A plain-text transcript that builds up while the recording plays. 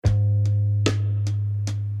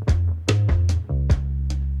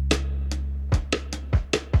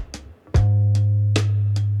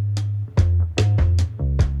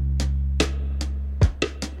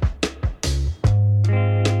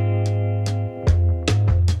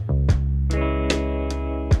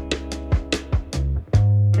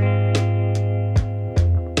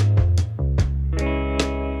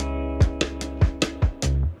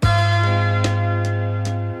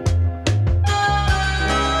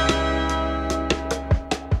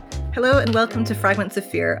Hello and welcome to Fragments of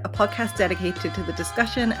Fear, a podcast dedicated to the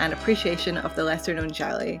discussion and appreciation of the lesser-known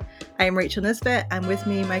gialli. I am Rachel Nisbet, and with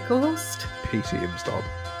me, my co-host, Peter Imstad.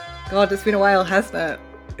 God, it's been a while, hasn't it?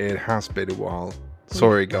 It has been a while.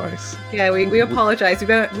 Sorry, guys. Yeah, we apologise.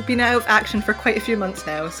 We've been out of action for quite a few months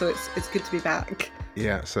now, so it's good to be back.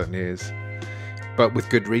 Yeah, it certainly is. But with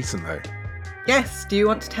good reason, though. Yes, do you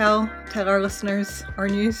want to tell our listeners our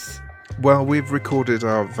news? Well, we've recorded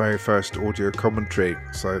our very first audio commentary,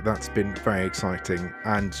 so that's been very exciting.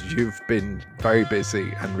 And you've been very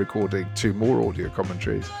busy and recording 2 more audio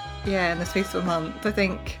commentaries. Yeah, in the space of a month. I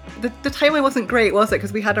think the timing wasn't great, was it?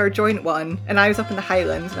 Because we had our joint one, and I was up in the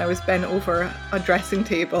Highlands, and I was bent over a dressing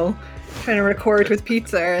table trying to record with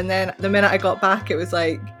Peter, and then the minute I got back, it was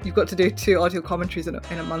like, you've got to do 2 audio commentaries in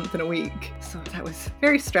a month and a week. So that was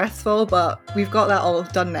very stressful, but we've got that all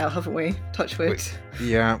done now, haven't we? Touch wood.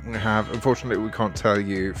 Yeah, we have. Unfortunately, we can't tell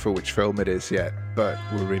you for which film it is yet, but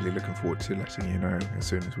we're really looking forward to letting you know as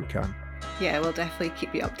soon as we can. Yeah, we'll definitely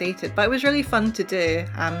keep you updated. But it was really fun to do.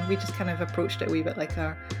 We just kind of approached it a wee bit like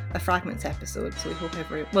a Fragments episode. So we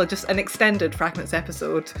hope just an extended Fragments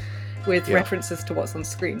episode with references to what's on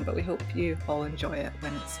screen. But we hope you all enjoy it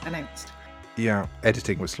when it's announced. Yeah,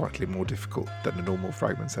 editing was slightly more difficult than a normal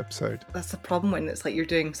Fragments episode. That's the problem when it's like you're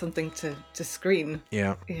doing something to screen.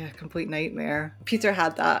 Yeah, complete nightmare. Peter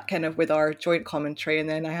had that kind of with our joint commentary, and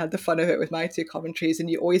then I had the fun of it with my 2 commentaries, and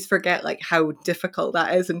you always forget like how difficult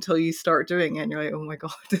that is until you start doing it, and you're like, oh my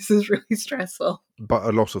god, this is really stressful. But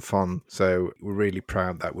a lot of fun, so we're really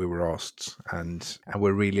proud that we were asked, and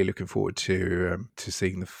we're really looking forward to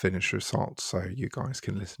seeing the finished results, so you guys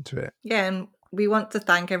can listen to it. Yeah, and we want to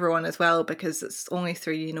thank everyone as well, because it's only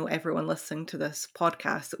through, everyone listening to this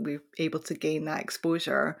podcast that we're able to gain that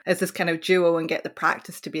exposure as this kind of duo and get the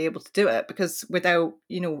practice to be able to do it. Because without,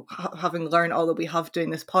 having learned all that we have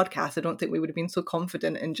doing this podcast, I don't think we would have been so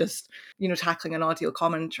confident in just, tackling an audio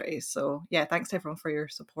commentary. So yeah, thanks to everyone for your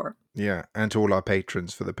support. Yeah, and to all our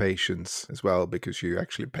patrons for the patience as well, because you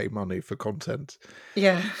actually pay money for content.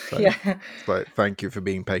 Yeah, So thank you for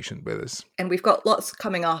being patient with us. And we've got lots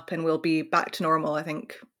coming up, and we'll be back to normal, I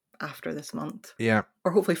think, after this month. Yeah.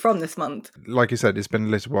 Or hopefully from this month. Like you said, it's been a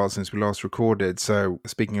little while since we last recorded. So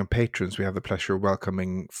speaking of patrons, we have the pleasure of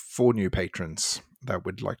welcoming 4 new patrons that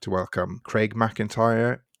we'd like to welcome. Craig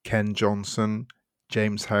McIntyre, Ken Johnson,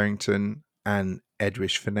 James Harrington, and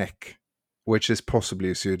Edwish Finneck, which is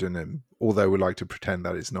possibly a pseudonym, although we like to pretend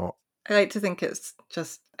that it's not. I like to think it's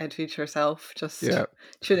just Edwidge herself,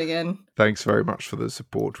 tuning in. Thanks very much for the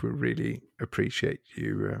support. We really appreciate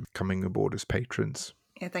you coming aboard as patrons.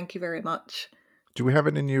 Yeah, thank you very much. Do we have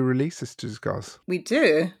any new releases to discuss? We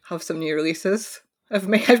do have some new releases. I've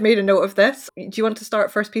made a note of this. Do you want to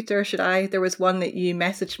start first, Peter, or should I? There was one that you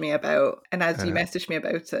messaged me about, and as you messaged me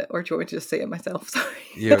about it, or do you want me to just say it myself? Sorry.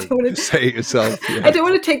 Yeah, just say it yourself. Yeah. I don't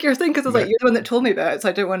want to take your thing, because I was like, you're the one that told me about it, so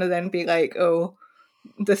I don't want to then be like, oh,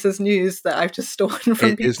 this is news that I've just stolen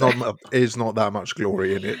from Peter. It's not that much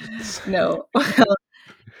glory in it. No.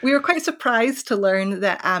 We were quite surprised to learn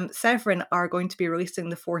that Severin are going to be releasing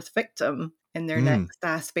The Fourth Victim in their next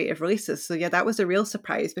spate of releases. So yeah, that was a real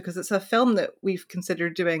surprise, because it's a film that we've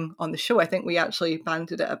considered doing on the show. I think we actually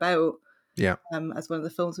banded it about as one of the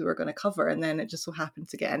films we were going to cover, and then it just so happened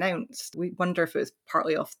to get announced. We wonder if it was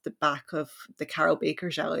partly off the back of the Carol Baker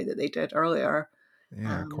gialli that they did earlier.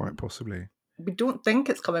 Yeah, quite possibly. We don't think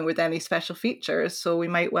it's coming with any special features, so we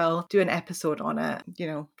might well do an episode on it,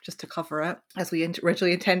 just to cover it, as we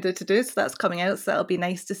originally intended to do. So that's coming out, so that'll be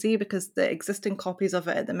nice to see, because the existing copies of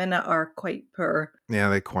it at the minute are quite poor. Yeah,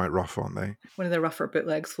 they're quite rough, aren't they? One of the rougher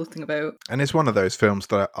bootlegs floating about. And it's one of those films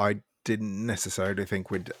that I didn't necessarily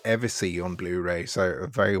think we'd ever see on Blu-ray, so a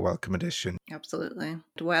very welcome addition. Absolutely.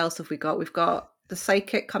 What else have we got? We've got The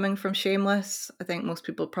Psychic coming from Shameless. I think most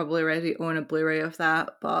people probably already own a Blu-ray of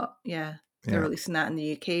that, but yeah. They're releasing that in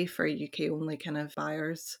the UK for UK only kind of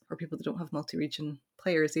buyers, or people that don't have multi-region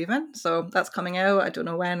players even. So that's coming out. I don't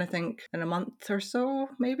know when. I think in a month or so,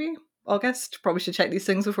 maybe August. Probably should check these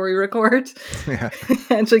things before we record. Yeah.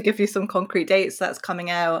 And to give you some concrete dates. That's coming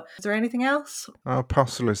out. Is there anything else? Our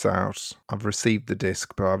Puzzle is out. I've received the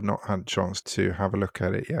disc, but I've not had a chance to have a look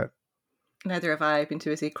at it yet. Neither have I. I've been too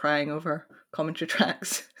busy crying over commentary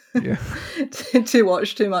tracks. Yeah. to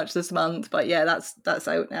watch too much this month, but yeah, that's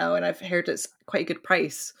out now, and I've heard it's quite a good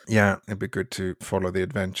price. Yeah, it'd be good to follow the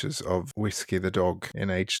adventures of Whiskey the dog in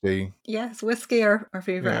HD. Yes, Whiskey, our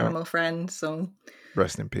favourite animal friend, so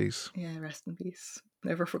rest in peace. Yeah, rest in peace.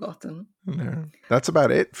 Never forgotten. No. That's about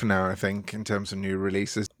it for now, I think, in terms of new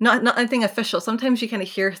releases. Not anything official. Sometimes you kind of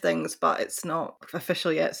hear things, but it's not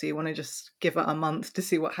official yet, so you want to just give it a month to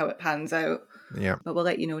see how it pans out. Yeah. But we'll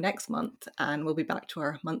let you know next month, and we'll be back to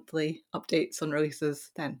our monthly updates on releases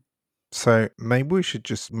then. So maybe we should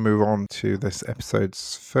just move on to this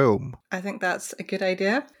episode's film. I think that's a good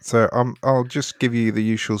idea. So I'll just give you the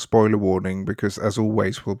usual spoiler warning because, as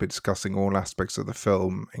always, we'll be discussing all aspects of the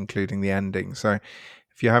film, including the ending. So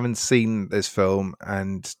if you haven't seen this film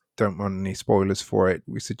and don't want any spoilers for it,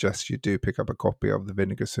 we suggest you do pick up a copy of the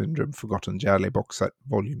Vinegar Syndrome Forgotten Jelly box set,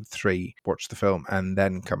 Volume 3, watch the film, and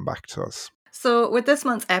then come back to us. So, with this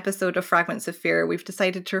month's episode of Fragments of Fear, we've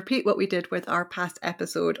decided to repeat what we did with our past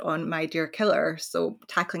episode on My Dear Killer. So,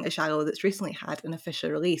 tackling a giallo that's recently had an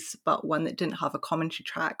official release, but one that didn't have a commentary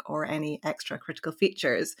track or any extra critical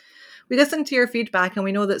features. We listened to your feedback, and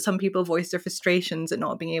we know that some people voiced their frustrations at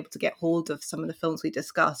not being able to get hold of some of the films we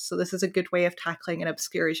discussed. So, this is a good way of tackling an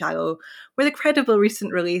obscure giallo with a credible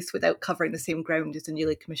recent release without covering the same ground as a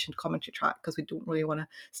newly commissioned commentary track, because we don't really want to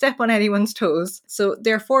step on anyone's toes. So,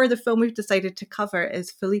 therefore, the film we've decided to cover is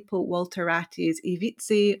Filippo Walter Ratti's I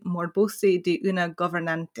Vizi Morbosi di una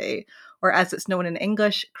Governante, or as it's known in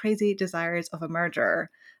English, Crazy Desires of a Murderer,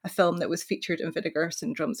 a film that was featured in Vinegar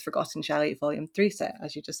Syndrome's Forgotten Jelly Volume 3 set,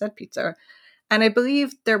 as you just said, Peter. And I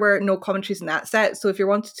believe there were no commentaries in that set, so if you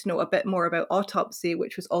wanted to know a bit more about Autopsy,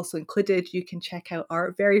 which was also included, you can check out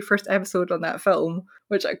our very first episode on that film,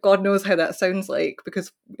 which God knows how that sounds like,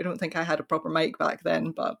 because I don't think I had a proper mic back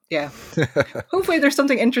then, but yeah. Hopefully there's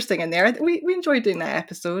something interesting in there. We enjoyed doing that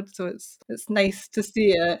episode, so it's nice to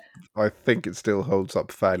see it. I think it still holds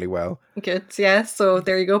up fairly well. Good, yeah. So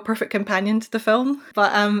there you go, perfect companion to the film.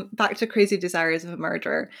 But back to Crazy Desires of a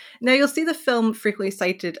Murderer. Now you'll see the film frequently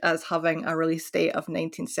cited as having a release date of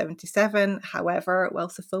 1977. However,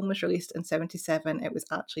 whilst the film was released in 77, it was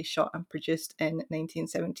actually shot and produced in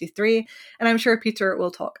 1973. And I'm sure Peter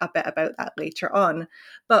will talk a bit about that later on.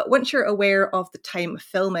 But once you're aware of the time of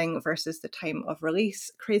filming versus the time of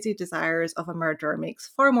release, Crazy Desires of a Murderer makes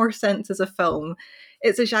far more sense as a film.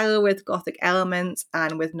 It's a giallo with gothic elements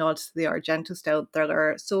and with nods to the Argento-style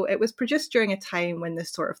thriller, so it was produced during a time when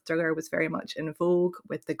this sort of thriller was very much in vogue,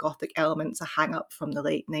 with the gothic elements a hang-up from the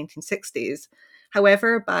late 1960s.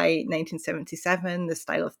 However, by 1977, the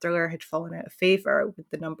style of thriller had fallen out of favour, with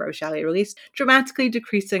the number of gialli released dramatically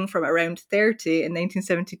decreasing from around 30 in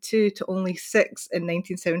 1972 to only 6 in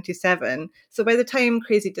 1977. So by the time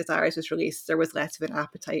Crazy Desires was released, there was less of an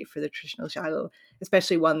appetite for the traditional giallo,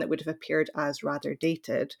 especially one that would have appeared as rather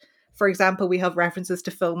dated. For example, we have references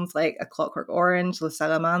to films like A Clockwork Orange, La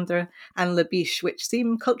Salamandra, and La Biche, which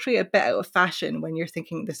seem culturally a bit out of fashion when you're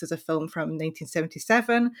thinking this is a film from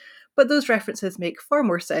 1977, but those references make far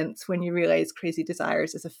more sense when you realise Crazy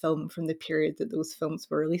Desires is a film from the period that those films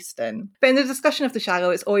were released in. But in the discussion of the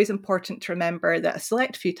giallo, it's always important to remember that a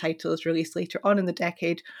select few titles released later on in the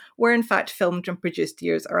decade were in fact filmed and produced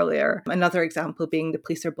years earlier. Another example being The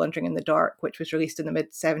Police Are Blundering in the Dark, which was released in the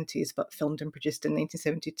mid-70s but filmed and produced in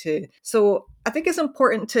 1972. So I think it's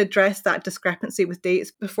important to address that discrepancy with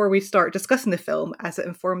dates before we start discussing the film, as it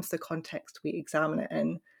informs the context we examine it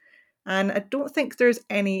in. And I don't think there's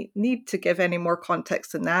any need to give any more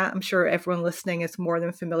context than that. I'm sure everyone listening is more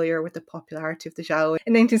than familiar with the popularity of the giallo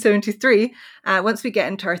in 1973. Once we get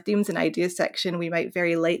into our themes and ideas section, we might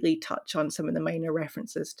very lightly touch on some of the minor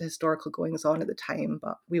references to historical goings-on at the time,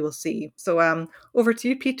 but we will see. So over to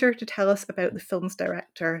you, Peter, to tell us about the film's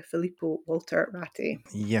director, Filippo Walter Ratti.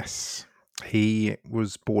 Yes. He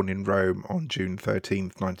was born in Rome on June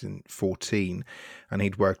 13th, 1914, and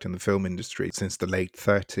he'd worked in the film industry since the late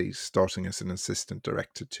 30s, starting as an assistant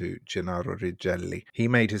director to Gennaro Righelli. He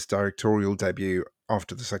made his directorial debut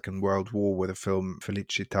after the Second World War with the film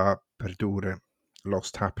Felicità Perdure,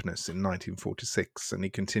 Lost Happiness, in 1946, and he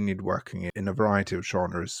continued working in a variety of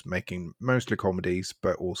genres, making mostly comedies,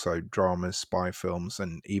 but also dramas, spy films,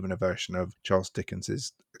 and even a version of Charles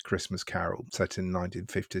Dickens's Christmas Carol, set in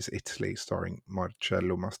 1950s Italy, starring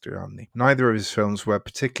Marcello Mastroianni. Neither of his films were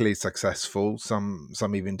particularly successful, some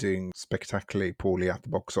even doing spectacularly poorly at the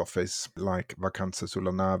box office, like Vacanza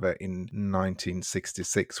sulla Nave in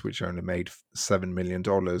 1966, which only made $7 million,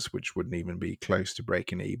 which wouldn't even be close to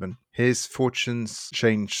breaking even. His fortunes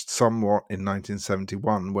changed somewhat in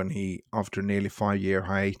 1971 when he, after a nearly 5-year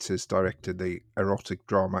hiatus, directed the erotic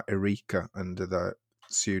drama Eureka under the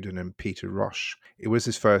pseudonym Peter Rush. It was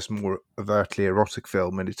his first more overtly erotic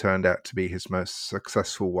film, and it turned out to be his most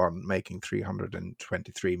successful one, making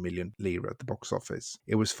 323 million lira at the box office.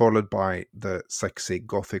 It was followed by the sexy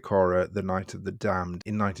gothic horror The Night of the Damned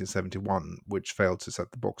in 1971, which failed to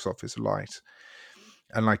set the box office alight.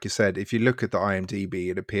 And like you said, if you look at the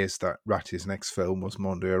IMDb, it appears that Ratti's next film was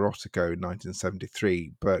Mondo Erotico in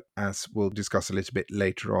 1973, but as we'll discuss a little bit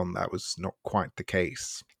later on, that was not quite the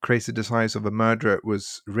case. Crazy Desires of a Murderer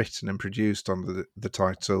was written and produced under the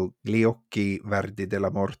title Gli occhi verdi della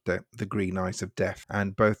morte, The Green Eyes of Death,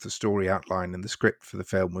 and both the story outline and the script for the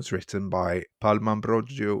film was written by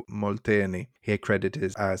Palmambrogio Molteni, here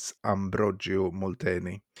credited as Ambrogio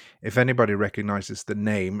Molteni. If anybody recognizes the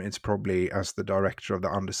name, it's probably as the director of the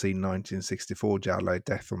underseen 1964 giallo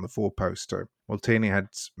Death on the Four poster. Molteni had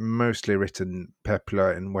mostly written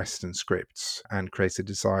Pepler and Western scripts, and Crazy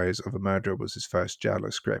Desires of a Murderer was his first giallo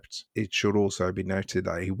script. It should also be noted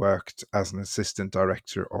that he worked as an assistant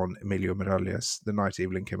director on Emilio Miraglia's The Night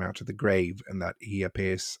Evelyn Came Out of the Grave, and that he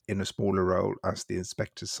appears in a smaller role as the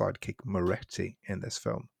inspector's sidekick Moretti in this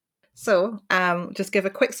film. So, just give a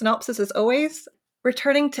quick synopsis as always.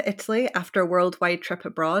 Returning to Italy after a worldwide trip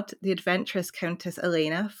abroad, the adventurous Countess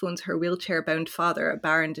Elena phones her wheelchair-bound father,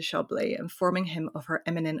 Baron de Choblet, informing him of her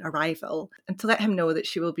imminent arrival, and to let him know that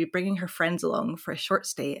she will be bringing her friends along for a short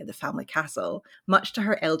stay at the family castle, much to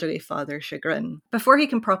her elderly father's chagrin. Before he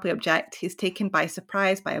can properly object, he's taken by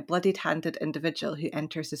surprise by a bloodied-handed individual who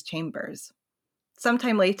enters his chambers.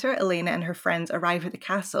 Sometime later, Elena and her friends arrive at the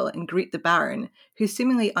castle and greet the Baron, who's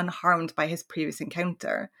seemingly unharmed by his previous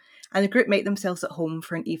encounter, and the group make themselves at home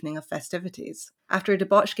for an evening of festivities. After a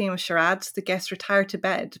debauched game of charades, the guests retire to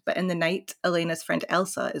bed, but in the night, Elena's friend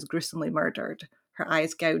Elsa is gruesomely murdered, her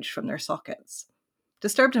eyes gouged from their sockets.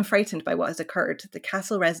 Disturbed and frightened by what has occurred, the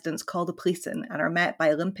castle residents call the police in and are met by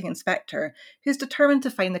a limping inspector who's determined to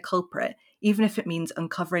find the culprit, even if it means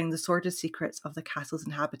uncovering the sordid secrets of the castle's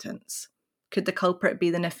inhabitants. Could the culprit be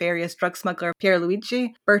the nefarious drug smuggler Pierluigi,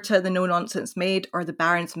 Berta the no-nonsense maid, or the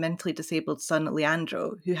Baron's mentally disabled son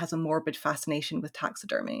Leandro, who has a morbid fascination with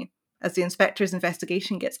taxidermy? As the inspector's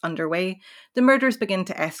investigation gets underway, the murders begin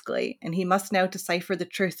to escalate, and he must now decipher the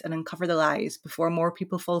truth and uncover the lies before more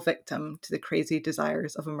people fall victim to the crazy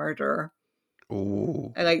desires of a murderer.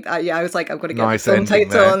 Ooh. I like that. Yeah, I was like, I'm going to get Nice the film ending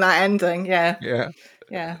title there. on that ending. Yeah. Yeah.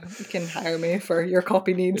 Yeah, you can hire me for your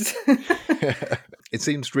copy needs. It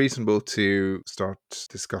seems reasonable to start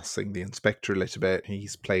discussing the inspector a little bit.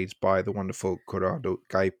 He's played by the wonderful Corrado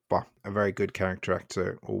Gaipa, a very good character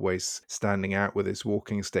actor, always standing out with his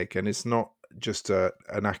walking stick. And it's not just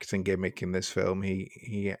an acting gimmick in this film.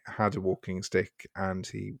 He had a walking stick, and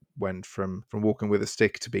he went from walking with a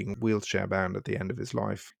stick to being wheelchair bound at the end of his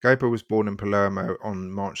life. Gaipa was born in Palermo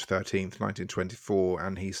on March 13th, 1924,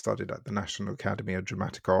 and he studied at the National Academy of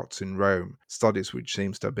Dramatic Arts in Rome, studies which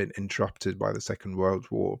seems to have been interrupted by the Second World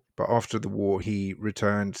War. But after the war, he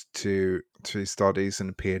returned to his studies and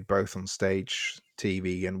appeared both on stage,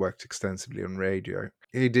 TV, and worked extensively on radio.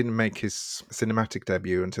 He didn't make his cinematic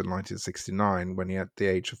debut until 1969, when he, at the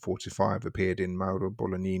age of 45, appeared in Mauro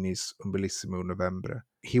Bolognini's Un Bellissimo Novembre.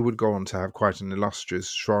 He would go on to have quite an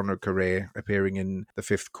illustrious genre career, appearing in The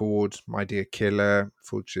Fifth Chord, My Dear Killer,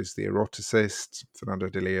 Fulci's The Eroticist, Fernando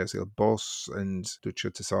de Leo's Il Boss, and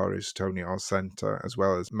Duccio Tesari's Tony Arcenta, as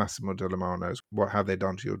well as Massimo Dallamano's What Have They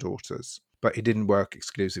Done to Your Daughters? But he didn't work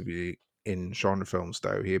exclusively in genre films,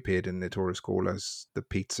 though. He appeared in Ettore Scola's The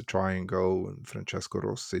Pizza Triangle and Francesco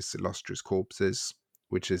Rossi's Illustrious Corpses,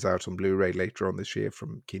 which is out on Blu-ray later on this year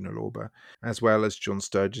from Kino Lorber, as well as John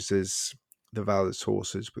Sturgis's The Valdez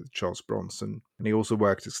Horses with Charles Bronson. And he also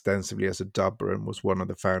worked extensively as a dubber and was one of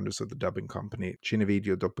the founders of the dubbing company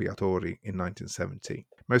Cinevideo Doppiatori in 1970.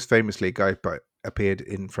 Most famously, Gaipa appeared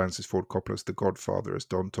in Francis Ford Coppola's The Godfather as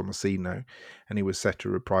Don Tomasino, and he was set to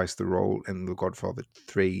reprise the role in The Godfather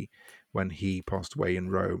 3 when he passed away in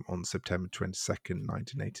Rome on September 22nd,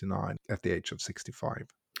 1989, at the age of 65.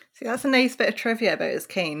 See, that's a nice bit of trivia about his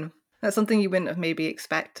cane. That's something you wouldn't have maybe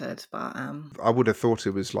expected, but I would have thought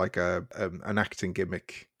it was like an acting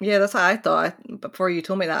gimmick. Yeah, that's what I thought. Before you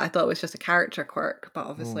told me that, I thought it was just a character quirk, but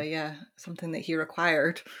obviously, yeah, something that he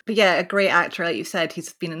required. But yeah, a great actor, like you said.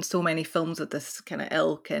 He's been in so many films of this kind of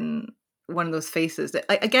ilk, and one of those faces that,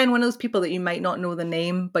 again, one of those people that you might not know the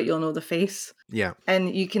name, but you'll know the face. Yeah.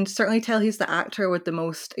 And you can certainly tell he's the actor with the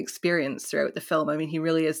most experience throughout the film. I mean, he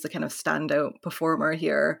really is the kind of standout performer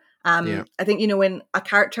here. I think, when a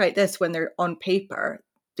character like this, when they're on paper,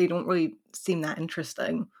 they don't really seem that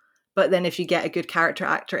interesting. But then if you get a good character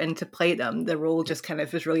actor in to play them, the role just kind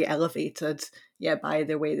of is really elevated, by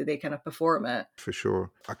the way that they kind of perform it. For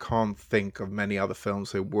sure. I can't think of many other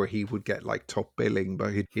films where he would get like top billing,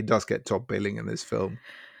 but he does get top billing in this film.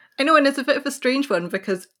 I know, and it's a bit of a strange one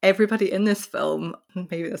because everybody in this film,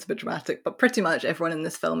 maybe that's a bit dramatic, but pretty much everyone in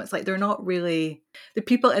this film, it's like they're not really, the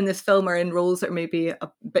people in this film are in roles that are maybe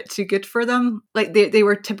a bit too good for them. Like they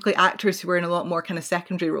were typically actors who were in a lot more kind of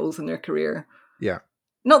secondary roles in their career. Yeah.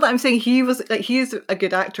 Not that I'm saying he was like, he is a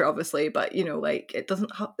good actor, obviously, but you know, like it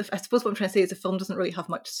doesn't have, I suppose what I'm trying to say is the film doesn't really have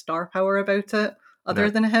much star power about it other No.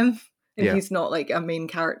 than him. And Yeah. he's not like a main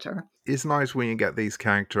character. It's nice when you get these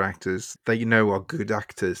character actors that you know are good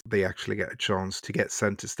actors. They actually get a chance to get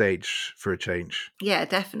centre stage for a change. Yeah,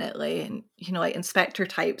 definitely. And, you know, like inspector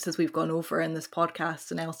types, as we've gone over in this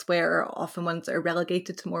podcast and elsewhere, are often ones that are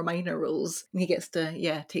relegated to more minor roles. And he gets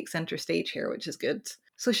to, take centre stage here, which is good.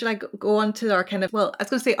 So should I go on to our kind of, well, I was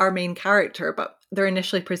going to say our main character, but they're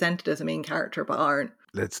initially presented as a main character, but aren't.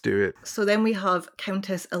 Let's do it. So then we have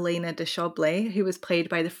Countess Elena de Chaublay, who was played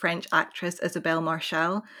by the French actress Isabelle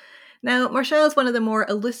Marchal. Now, Marchal is one of the more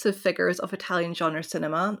elusive figures of Italian genre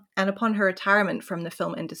cinema, and upon her retirement from the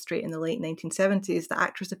film industry in the late 1970s, the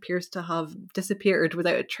actress appears to have disappeared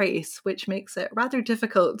without a trace, which makes it rather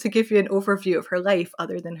difficult to give you an overview of her life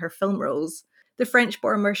other than her film roles. The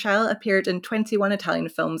French-born Marchal appeared in 21 Italian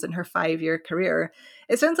films in her 5-year career.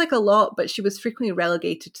 It sounds like a lot, but she was frequently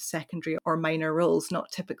relegated to secondary or minor roles,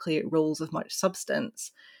 not typically roles of much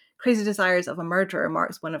substance. Crazy Desires of a Murderer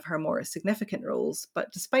marks one of her more significant roles,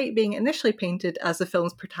 but despite being initially painted as the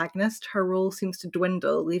film's protagonist, her role seems to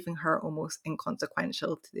dwindle, leaving her almost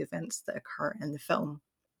inconsequential to the events that occur in the film.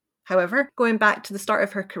 However, going back to the start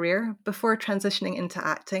of her career, before transitioning into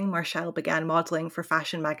acting, Marchal began modelling for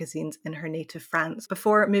fashion magazines in her native France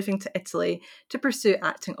before moving to Italy to pursue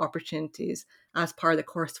acting opportunities, as par the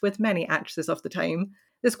course with many actresses of the time.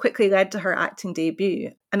 This quickly led to her acting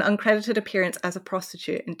debut, an uncredited appearance as a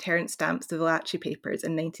prostitute in Terence Stamp's The Valachi Papers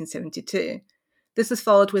in 1972. This was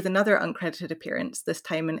followed with another uncredited appearance, this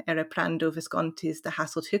time in Ereprando Visconti's The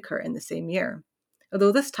Hassled Hooker in the same year.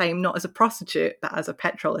 Although this time not as a prostitute, but as a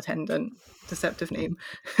petrol attendant. Deceptive name.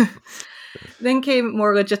 Then came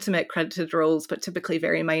more legitimate credited roles, but typically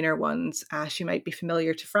very minor ones. She might be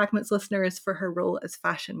familiar to Fragments listeners for her role as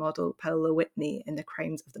fashion model Paola Whitney in The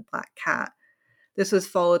Crimes of the Black Cat. This was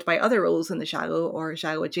followed by other roles in the giallo or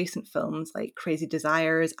giallo-adjacent films like Crazy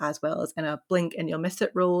Desires, as well as in a blink and you'll miss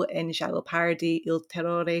it role in giallo parody Il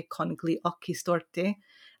Terrore con gli occhi storti,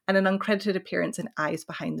 and an uncredited appearance in Eyes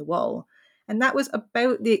Behind the Wall. And that was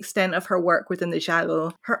about the extent of her work within the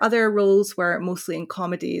giallo. Her other roles were mostly in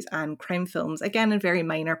comedies and crime films, again in very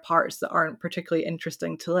minor parts that aren't particularly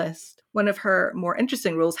interesting to list. One of her more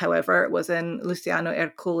interesting roles, however, was in Luciano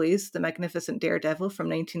Ercoli's The Magnificent Daredevil from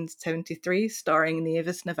 1973, starring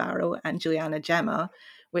Nieves Navarro and Juliana Gemma,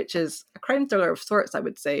 which is a crime thriller of sorts, I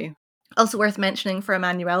would say. Also worth mentioning for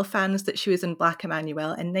Emmanuelle fans that she was in Black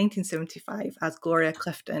Emmanuelle in 1975 as Gloria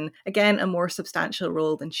Clifton, again a more substantial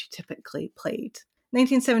role than she typically played.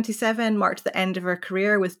 1977 marked the end of her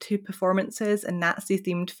career with 2 performances in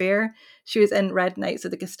Nazi-themed fare. She was in Red Knights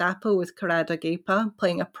of the Gestapo with Corrado Gaypa,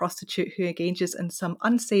 playing a prostitute who engages in some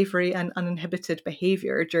unsavoury and uninhibited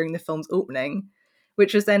behaviour during the film's opening,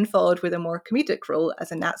 which was then followed with a more comedic role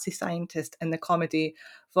as a Nazi scientist in the comedy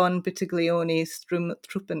Von Buttiglione's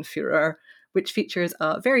Truppenführer, which features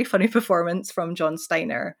a very funny performance from John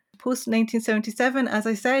Steiner. Post 1977, as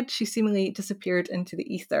I said, she seemingly disappeared into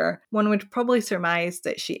the ether. One would probably surmise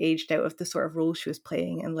that she aged out of the sort of role she was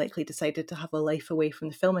playing and likely decided to have a life away from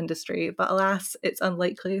the film industry, but alas, it's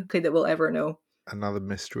unlikely that we'll ever know. Another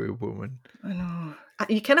mystery woman. I know.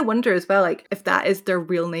 You kind of wonder as well, like, if that is their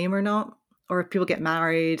real name or not, or if people get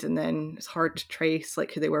married and then it's hard to trace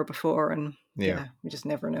like who they were before, and yeah, we just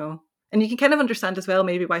never know. And you can kind of understand as well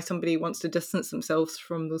maybe why somebody wants to distance themselves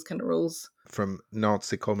from those kind of roles. From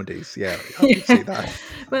Nazi comedies, yeah, I can see that.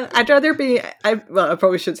 Well, I'd rather be, I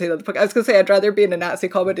probably should say that. I was going to say I'd rather be in a Nazi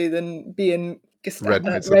comedy than be in Red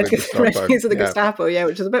Knights of the Gestapo, yeah,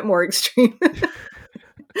 which is a bit more extreme.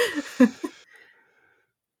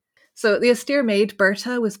 So the austere maid,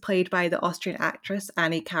 Berta, was played by the Austrian actress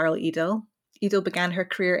Annie Carol Edel. Edel began her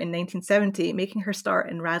career in 1970, making her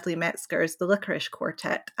start in Radley Metzger's The Licorice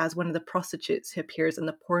Quartet as one of the prostitutes who appears in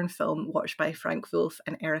the porn film watched by Frank Wolf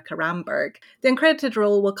and Erica Ramberg. The uncredited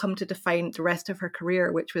role will come to define the rest of her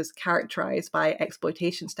career, which was characterised by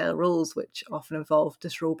exploitation-style roles, which often involved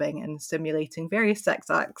disrobing and simulating various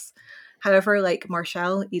sex acts. However, like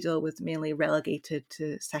Marchal, Edel was mainly relegated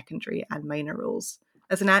to secondary and minor roles.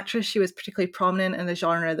 As an actress, she was particularly prominent in a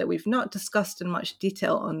genre that we've not discussed in much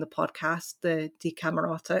detail on the podcast, the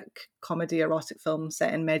decamerotic comedy erotic films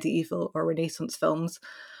set in medieval or Renaissance films,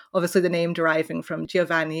 obviously the name deriving from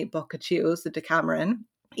Giovanni Boccaccio's The Decameron.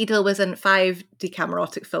 Edel was in 5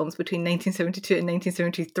 decamerotic films between 1972 and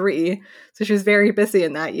 1973, so she was very busy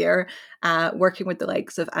in that year, working with the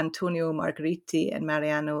likes of Antonio Margheriti and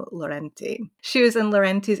Mariano Laurenti. She was in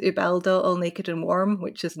Laurenti's Ubaldo All Naked and Warm,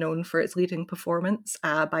 which is known for its leading performance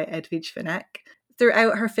by Edwige van Eyck.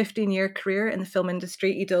 Throughout her 15-year career in the film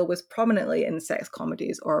industry, Edel was prominently in sex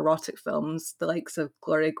comedies or erotic films, the likes of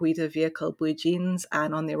Gloria Guida Vehicle Blue Jeans,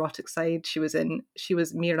 and on the erotic side, she was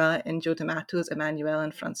Mira in Joe D'Amato's Emmanuelle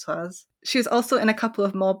and Francoise. She was also in a couple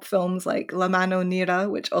of mob films like La Mano Nera,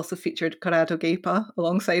 which also featured Corrado Gaypa,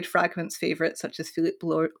 alongside Fragment's favourites such as Philippe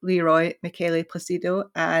Leroy, Michele Placido,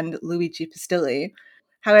 and Luigi Pistilli.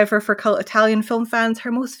 However, for cult Italian film fans,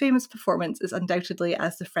 her most famous performance is undoubtedly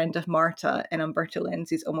as the friend of Marta in Umberto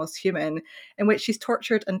Lenzi's Almost Human, in which she's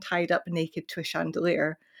tortured and tied up naked to a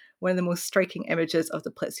chandelier, one of the most striking images of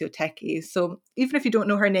the Poliziotteschi. So even if you don't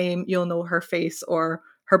know her name, you'll know her face or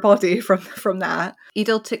her body from that.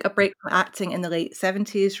 Edel took a break from acting in the late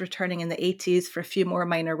 70s, returning in the 80s for a few more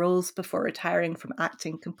minor roles before retiring from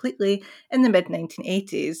acting completely in the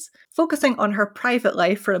mid-1980s. Focusing on her private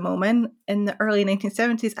life for a moment, in the early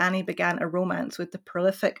 1970s, Annie began a romance with the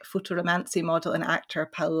prolific photoromancy model and actor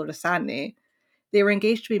Paolo Rossani. They were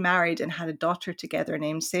engaged to be married and had a daughter together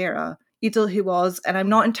named Sarah. Edel, who was, and I'm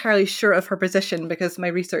not entirely sure of her position because my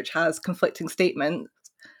research has conflicting statements,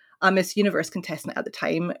 a Miss Universe contestant at the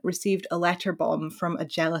time, received a letter bomb from a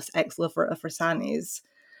jealous ex-lover of Rossani's.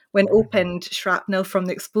 When opened, shrapnel from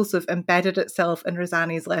the explosive embedded itself in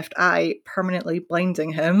Rossani's left eye, permanently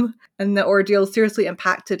blinding him. And the ordeal seriously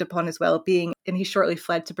impacted upon his well-being, and he shortly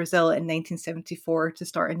fled to Brazil in 1974 to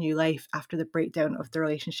start a new life after the breakdown of the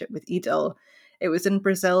relationship with Edel. It was in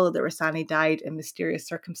Brazil that Rossani died in mysterious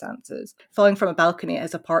circumstances, falling from a balcony at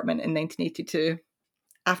his apartment in 1982.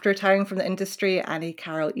 After retiring from the industry, Annie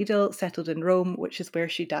Carol Edel settled in Rome, which is where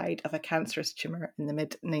she died of a cancerous tumour in the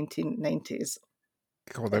mid-1990s.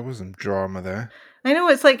 God, there was some drama there. I know,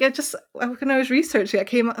 it's like, when I was researching,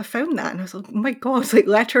 I found that, and I was like, oh my god, it's like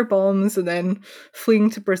letter bombs, and then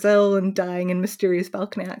fleeing to Brazil and dying in mysterious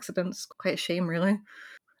balcony accidents. Quite a shame, really.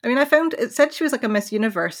 I mean, I found, it said she was like a Miss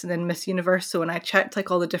Universe and then Miss Universo, and I checked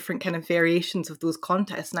like all the different kind of variations of those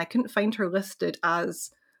contests, and I couldn't find her listed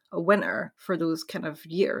as a winner for those kind of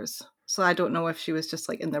years. So I don't know if she was just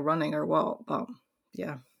like in the running or what, but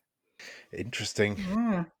yeah. Interesting.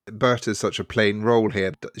 Yeah. Berta's such a plain role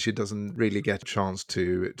here. She doesn't really get a chance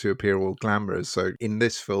to appear all glamorous. So in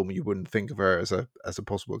this film, you wouldn't think of her as a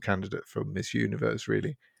possible candidate for Miss Universe,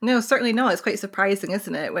 really. No, certainly not. It's quite surprising,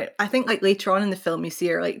 isn't it? I think like later on in the film, you see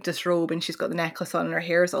her like disrobe and she's got the necklace on and her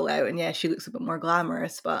hair's all out, and yeah, she looks a bit more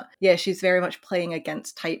glamorous. But yeah, she's very much playing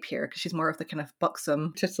against type here because she's more of the kind of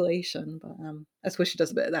buxom titillation. But I suppose she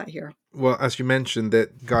does a bit of that here. Well, as you mentioned,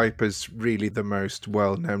 that Guyper's really the most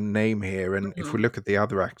well-known name here, and if we look at the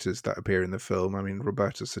other actors that appear in the film, I mean,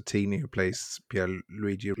 Roberto Sattini, who plays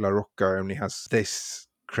Pierluigi La Rocca, only has this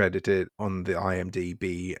credited on the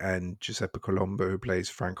IMDb, and Giuseppe Colombo, who plays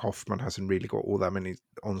Frank Hoffman, hasn't really got all that many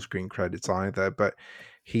on-screen credits either, but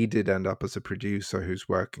he did end up as a producer whose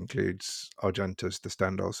work includes Argento's The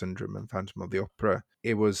Stendhal Syndrome and Phantom of the Opera.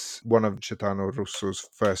 It was one of Gaetano Russo's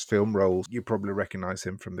first film roles. You probably recognize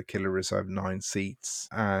him from The Killer Reserved 9 Seats,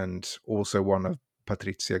 and also one of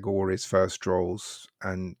Patrizia Gori's first roles,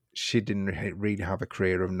 and she didn't really have a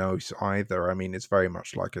career of note either. I mean, it's very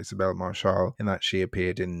much like Isabelle Marshall in that she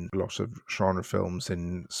appeared in a lot of genre films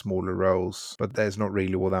in smaller roles, but there's not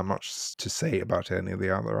really all that much to say about any of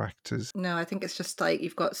the other actors. No, I think it's just like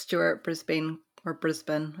you've got Stuart Brisbane, I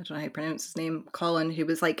don't know how you pronounce his name, Colin, who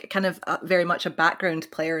was like kind of very much a background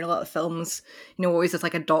player in a lot of films, you know, always as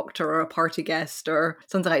like a doctor or a party guest or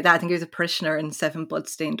something like that. I think he was a parishioner in Seven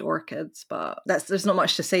Bloodstained Orchids, but there's not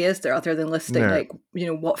much to say, is there, other than listing like, you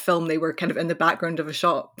know, what film they were kind of in the background of a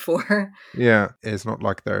shot for. Yeah, it's not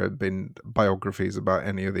like there have been biographies about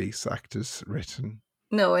any of these actors written.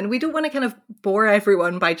 No, and we don't want to kind of bore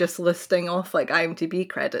everyone by just listing off like IMDb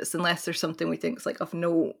credits unless there's something we think is like of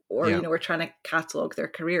note or, you know, we're trying to catalogue their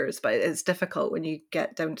careers. But it's difficult when you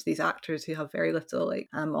get down to these actors who have very little like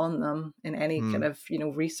on them in any kind of, you know,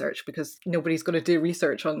 research, because nobody's going to do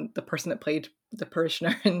research on the person that played the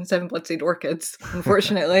parishioner in Seven Bloodstained Orchids,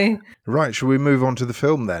 unfortunately. Right, shall we move on to the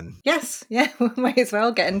film then? Yes, yeah, we might as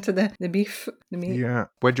well get into the beef, the meat. Yeah,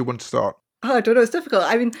 where do you want to start? Oh, I don't know. It's difficult.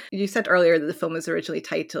 I mean, you said earlier that the film was originally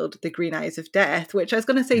titled The Green Eyes of Death, which I was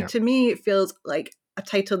going to say, to me, it feels like a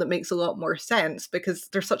title that makes a lot more sense because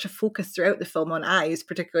there's such a focus throughout the film on eyes,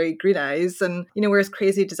 particularly green eyes. And, you know, whereas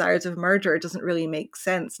Crazy Desires of Murder doesn't really make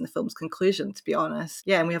sense in the film's conclusion, to be honest.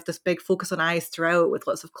 Yeah, and we have this big focus on eyes throughout with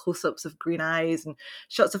lots of close-ups of green eyes and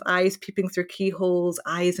shots of eyes peeping through keyholes,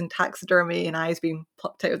 eyes in taxidermy, and eyes being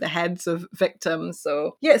plucked out of the heads of victims.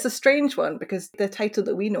 So, yeah, it's a strange one because the title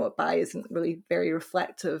that we know it by isn't really very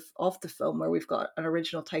reflective of the film, where we've got an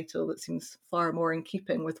original title that seems far more in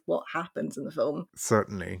keeping with what happens in the film.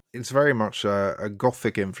 certainly. It's very much a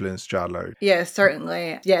gothic influenced giallo. Yeah,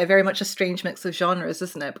 certainly. Yeah, very much a strange mix of genres,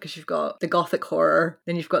 isn't it? Because you've got the gothic horror,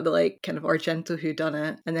 then you've got the like kind of Argento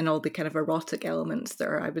whodunit, and then all the kind of erotic elements that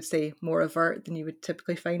are, I would say, more overt than you would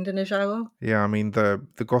typically find in a giallo. Yeah, I mean, the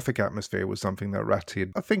gothic atmosphere was something that Ratti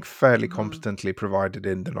had, I think, fairly competently provided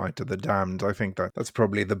in The Night of the Damned. I think that's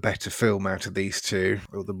probably the better film out of these two,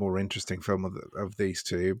 or the more interesting film of these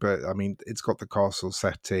two. But I mean, it's got the castle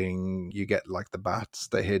setting. You get like the bats,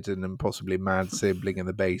 the hidden and possibly mad sibling in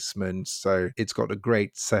the basement. So it's got a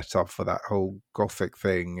great setup for that whole gothic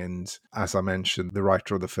thing. And as I mentioned, the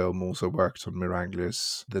writer of the film also worked on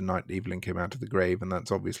Miraculous, The Night Evelyn Came Out of the Grave, and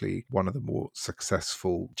that's obviously one of the more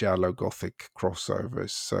successful giallo gothic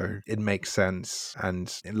crossovers. So it makes sense.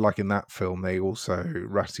 And like in that film,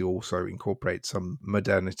 Ratti also incorporates some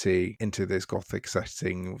modernity into this gothic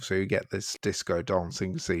setting. So you get this disco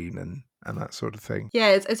dancing scene and that sort of thing. Yeah,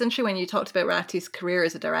 it's interesting when you talked about Ratti's career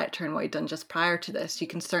as a director and what he'd done just prior to this. You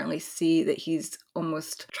can certainly see that he's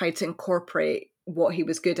almost tried to incorporate what he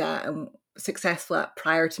was good at and successful at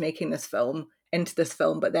prior to making this film into this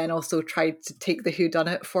film, but then also tried to take the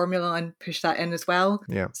whodunit formula and push that in as well.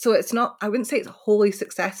 Yeah. So it's not, I wouldn't say it's wholly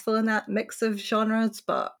successful in that mix of genres,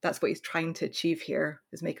 but that's what he's trying to achieve here,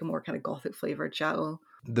 is make a more kind of gothic flavored giallo.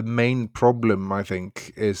 The main problem, I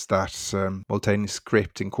think, is that Molteni's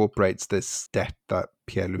script incorporates this debt that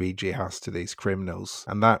Pierluigi has to these criminals,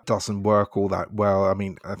 and that doesn't work all that well. I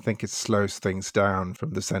mean, I think it slows things down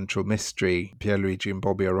from the central mystery. Pierluigi and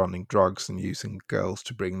Bobby are running drugs and using girls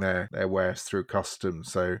to bring their wares through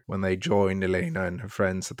customs. So when they join Elena and her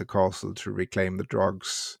friends at the castle to reclaim the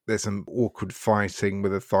drugs, there's some awkward fighting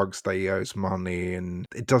with the thugs that he owes money, and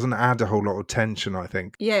it doesn't add a whole lot of tension, I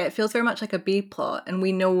think. Yeah, it feels very much like a B plot, and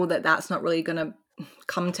we know that that's not really going to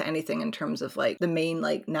come to anything in terms of like the main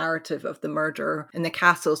like narrative of the murder in the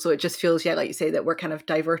castle. So it just feels, yeah, like you say, that we're kind of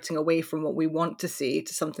diverting away from what we want to see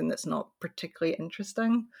to something that's not particularly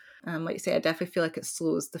interesting. Like you say, I definitely feel like it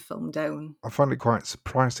slows the film down. I find it quite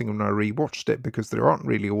surprising when I rewatched it because there aren't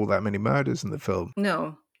really all that many murders in the film.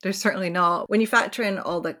 No, there's certainly not. When you factor in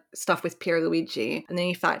all the stuff with Pierluigi and then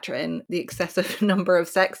you factor in the excessive number of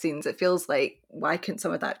sex scenes, it feels like, why couldn't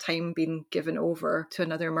some of that time been given over to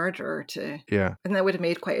another murderer to... Yeah. And that would have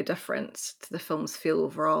made quite a difference to the film's feel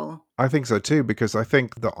overall. I think so too, because I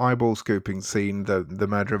think the eyeball scooping scene, the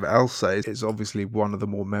murder of Elsa, is obviously one of the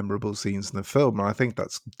more memorable scenes in the film, and I think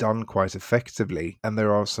that's done quite effectively. And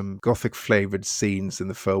there are some gothic flavoured scenes in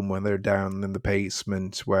the film when they're down in the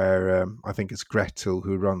basement where I think it's Gretel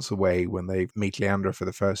who runs away when they meet Leandra for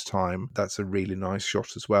the first time. That's a really nice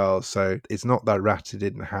shot as well. So it's not that Ratti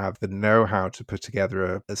didn't have the know-how to put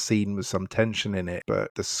together a scene with some tension in it,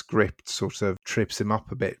 but the script sort of trips him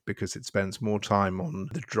up a bit because it spends more time on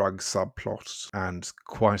the drugs subplot and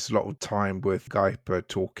quite a lot of time with Guyper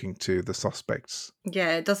talking to the suspects.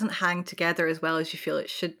 Yeah, it doesn't hang together as well as you feel it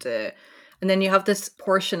should do. And then you have this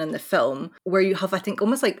portion in the film where you have, I think,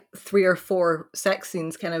 almost like 3 or 4 sex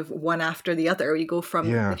scenes kind of one after the other. You go from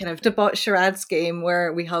the kind of debauched charades game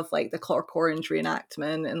where we have like the Clockwork Orange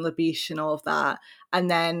reenactment and La Biche and all of that. And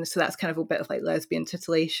then, so that's kind of a bit of like lesbian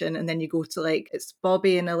titillation. And then you go to like, it's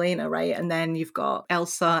Bobby and Elena, right? And then you've got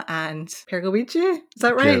Elsa and Pierluigi. Is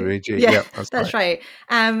that right? Pierluigi, yeah, that's right.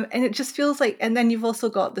 And it just feels like, and then you've also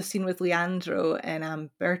got the scene with Leandro and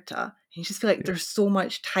Berta. You just feel like there's so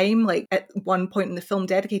much time, like at one point in the film,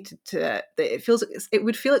 dedicated to it that it feels like it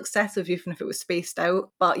would feel excessive even if it was spaced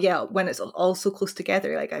out. But yeah, when it's all so close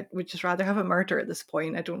together, like I would just rather have a murder at this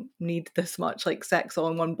point. I don't need this much like sex all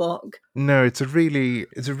in one block. No, it's a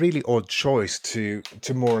really odd choice to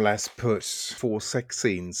more or less put 4 sex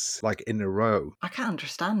scenes like in a row. I can't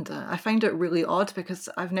understand it. I find it really odd because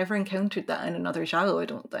I've never encountered that in another giallo, I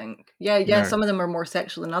don't think. Yeah, no. Some of them are more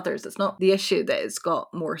sexual than others. It's not the issue that it's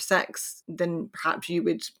got more sex than perhaps you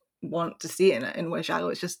would want to see in it in giallo.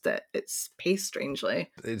 It's just that it's paced strangely.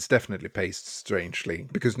 It's definitely paced strangely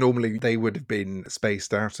because normally they would have been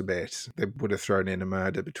spaced out a bit. They would have thrown in a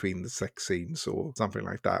murder between the sex scenes or something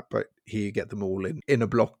like that, but here you get them all in a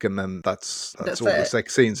block and then that's all the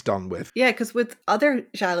sex scenes done with. Yeah, because with other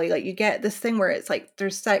gialli, like you get this thing where it's like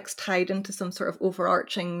there's sex tied into some sort of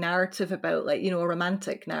overarching narrative about like, you know, a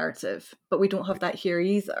romantic narrative, but we don't have that here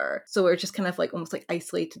either. So we're just kind of like almost like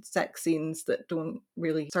isolated sex scenes that don't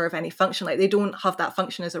really serve serve any function. Like, they don't have that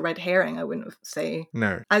function as a red herring, I wouldn't say.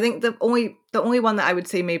 No. I think the only one that I would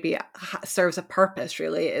say maybe serves a purpose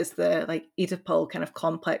really is the like Oedipal kind of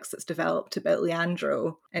complex that's developed about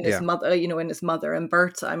Leandro and his mother, you know, and his mother and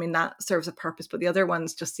Berta. I mean, that serves a purpose, but the other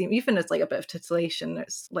ones just seem, even as like a bit of titillation,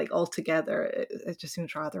 it's like altogether, it just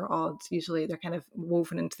seems rather odd. Usually they're kind of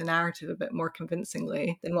woven into the narrative a bit more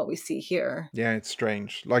convincingly than what we see here. Yeah, it's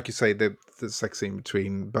strange. Like you say, the sex scene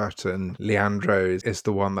between Berta and Leandro is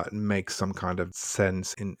the one that makes some kind of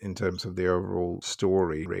sense in terms of the overall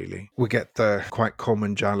story, really. We get the quite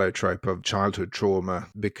common giallo trope of childhood trauma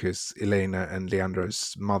because Elena and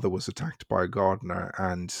Leandro's mother was attacked by a gardener,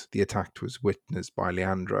 and the attack was witnessed by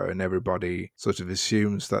Leandro, and everybody sort of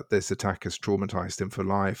assumes that this attack has traumatized him for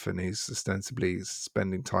life, and he's ostensibly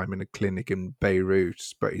spending time in a clinic in Beirut,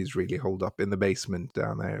 but he's really holed up in the basement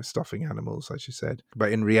down there stuffing animals, as you said.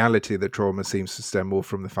 But in reality, the trauma seems to stem more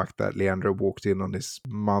from the fact that Leandro walked in on his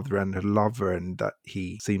mother and her lover, and that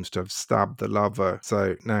he seems to have stabbed the lover.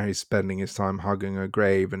 So now he's spending his time hugging her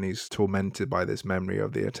grave, and he's tormented by this memory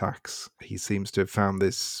of the attacks. He seems to have found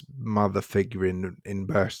this mother figure in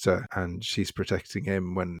Berta, and she's protecting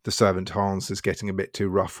him when the servant Hans is getting a bit too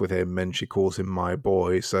rough with him, and she calls him my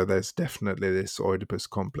boy. So there's definitely this Oedipus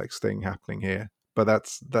complex thing happening here. But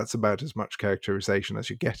that's about as much characterization as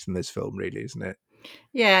you get in this film, really, isn't it?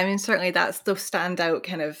 Yeah, I mean, certainly that's the standout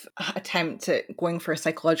kind of attempt at going for a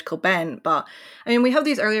psychological bent. But I mean, we have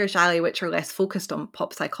these earlier gialli which are less focused on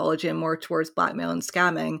pop psychology and more towards blackmail and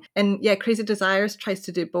scamming. And yeah, Crazy Desires tries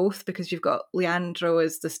to do both because you've got Leandro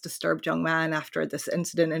as this disturbed young man after this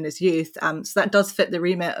incident in his youth. So that does fit the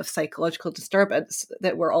remit of psychological disturbance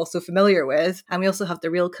that we're also familiar with. And we also have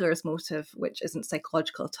the real killer's motive, which isn't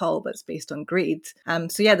psychological at all, but it's based on greed.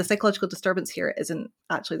 So yeah, the psychological disturbance here isn't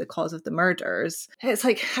actually the cause of the murders. It's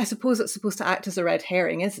like, I suppose it's supposed to act as a red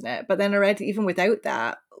herring, isn't it? But then already, even without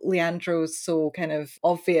that, Leandro's so kind of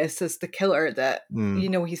obvious as the killer that, you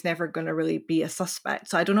know, he's never going to really be a suspect.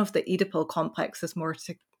 So I don't know if the Oedipal complex is more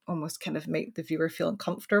to almost kind of make the viewer feel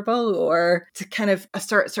uncomfortable or to kind of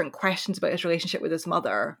assert certain questions about his relationship with his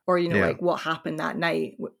mother or, you know, like what happened that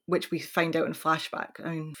night, which we find out in flashback. I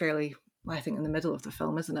mean, fairly, I think, in the middle of the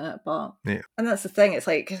film, isn't it? But and that's the thing. It's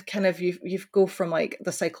like kind of you go from like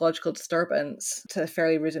the psychological disturbance to a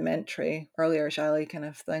fairly rudimentary earlier gialli kind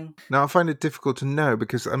of thing. Now, I find it difficult to know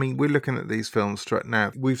because, I mean, we're looking at these films right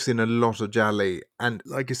now. We've seen a lot of gialli, and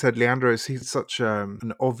like you said, Leandro, he's such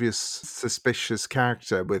an obvious, suspicious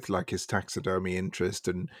character with like his taxidermy interest,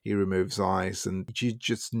 and he removes eyes, and you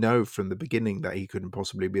just know from the beginning that he couldn't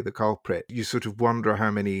possibly be the culprit. You sort of wonder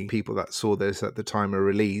how many people that saw this at the time of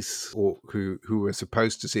release, or who were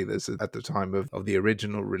supposed to see this at the time of the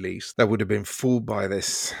original release, that would have been fooled by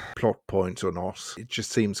this plot point or not. It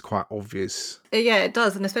just seems quite obvious. Yeah, it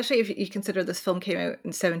does. And especially if you consider this film came out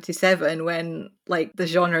in 1977 when like the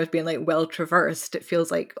genre has been like well traversed, it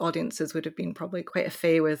feels like audiences would have been probably quite au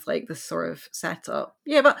fait with like this sort of setup.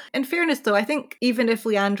 Yeah, but in fairness though, I think even if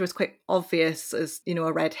Leandro is quite obvious as, you know,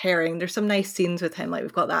 a red herring, there's some nice scenes with him. Like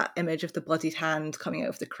we've got that image of the bloodied hand coming out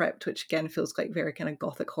of the crypt, which again feels like very kind of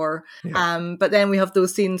gothic horror. But then we have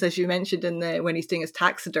those scenes, as you mentioned, in the when he's doing his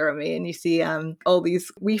taxidermy, and you see all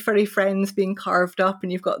these wee furry friends being carved up,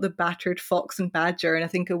 and you've got the battered fox and badger, and I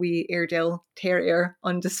think a wee Airedale terrier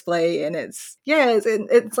on display, and it's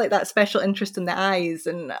like that special interest in the eyes,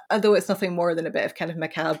 and although it's nothing more than a bit of kind of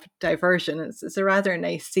macabre diversion, it's a rather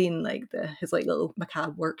nice scene, like his like little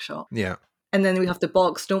macabre workshop. Yeah. And then we have the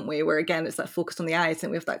box, don't we, where again it's that focus on the eyes,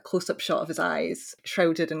 and we have that close-up shot of his eyes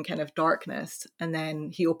shrouded in kind of darkness, and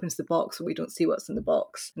then he opens the box and we don't see what's in the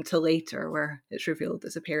box until later, where it's revealed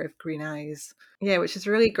it's a pair of green eyes. Yeah, which is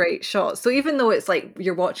a really great shot. So even though it's like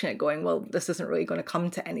you're watching it going, well, this isn't really going to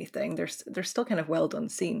come to anything, there's still kind of well done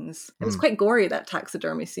scenes. It was quite gory, that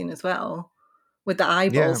taxidermy scene as well, with the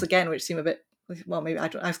eyeballs again, which seem a bit, well, maybe I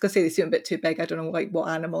was going to say they seem a bit too big. I don't know like what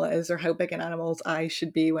animal it is or how big an animal's eyes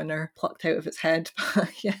should be when they're plucked out of its head.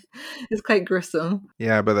 But yeah, it's quite gruesome.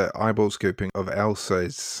 Yeah, but the eyeball scooping of Elsa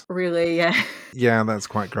is really, yeah, that's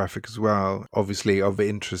quite graphic as well. Obviously of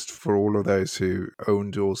interest for all of those who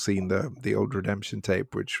owned or seen the old Redemption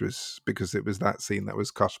tape, which was because it was that scene that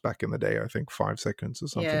was cut back in the day, I think 5 seconds or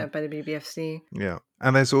something. Yeah, by the BBFC. Yeah.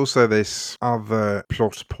 And there's also this other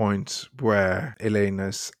plot point where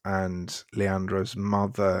Elena's and Leandro's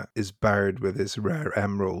mother is buried with this rare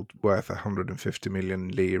emerald worth 150 million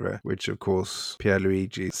lira, which of course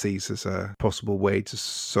Pierluigi sees as a possible way to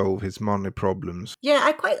solve his money problems. Yeah,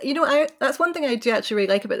 I quite, that's one thing I do actually really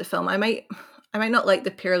like about the film. I might not like the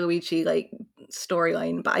Pierluigi like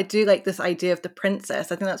storyline, but I do like this idea of the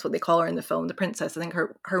princess. I think that's what they call her in the film, the princess. I think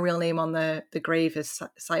her real name on the grave is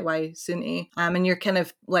Saiwai Suni. And you're kind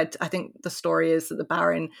of led, I think the story is that the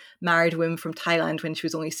Baron married a woman from Thailand when she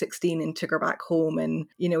was only 16 and took her back home. And,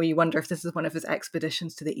 you know, you wonder if this is one of his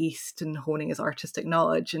expeditions to the east and honing his artistic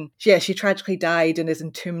knowledge. And yeah, she tragically died and is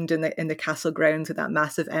entombed in the castle grounds with that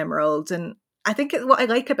massive emerald. And I think what I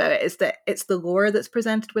like about it is that it's the lore that's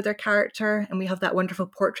presented with her character, and we have that wonderful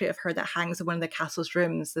portrait of her that hangs in one of the castle's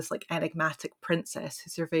rooms, this like enigmatic princess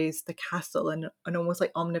who surveys the castle in an almost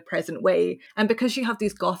like omnipresent way. And because you have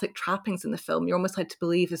these gothic trappings in the film, you're almost led to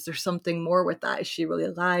believe, is there something more with that? Is she really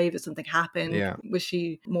alive? Has something happened? Yeah. Was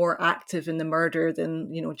she more active in the murder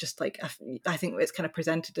than, you know, just like, I think it's kind of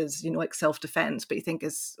presented as, you know, like self-defense, but you think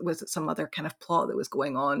was it some other kind of plot that was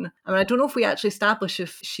going on? I mean, I don't know if we actually establish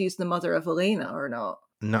if she's the mother of Elena or not.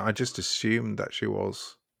 No, I just assumed that she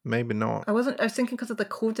was. Maybe not. I was thinking because of the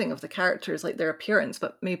coding of the characters, like their appearance,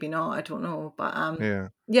 but maybe not. I don't know. But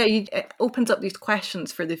it opens up these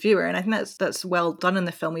questions for the viewer, and I think that's well done in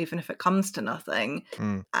the film, even if it comes to nothing.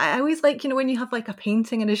 I always like, you know, when you have like a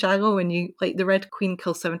painting in a giallo, and you like the Red Queen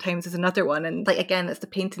kills 7 times is another one, and like again, it's the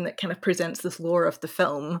painting that kind of presents this lore of the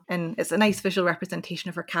film, and it's a nice visual representation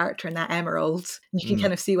of her character in that emerald. And you can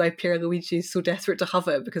kind of see why Pierluigi is so desperate to have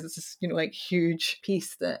it, because it's this, you know, like huge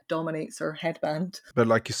piece that dominates her headband. But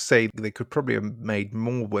like you say, they could probably have made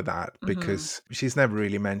more with that, because she's never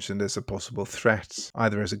really mentioned as a possible threat,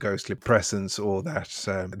 either as a ghostly presence or that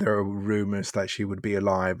there are rumours that she would be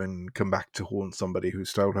alive and come back to haunt somebody who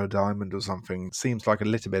stole her diamond or something. Seems like a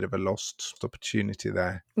little bit of a lost opportunity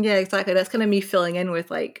there. Yeah, exactly. That's kind of me filling in with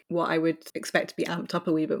like what I would expect to be amped up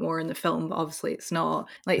a wee bit more in the film, but obviously it's not.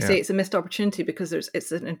 Like you say, it's a missed opportunity because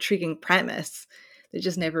it's an intriguing premise that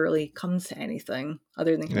just never really comes to anything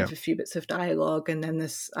other than kind of a few bits of dialogue, and then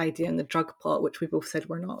this idea in the drug plot, which we both said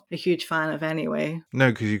we're not a huge fan of anyway. No,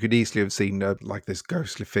 because you could easily have seen like this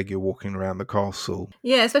ghostly figure walking around the castle.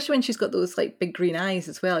 Yeah, especially when she's got those like big green eyes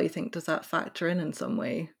as well. You think, does that factor in some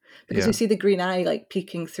way? Because you see the green eye like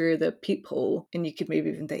peeking through the peephole, and you could maybe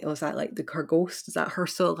even think, oh, is that like her ghost? Is that her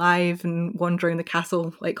still alive and wandering the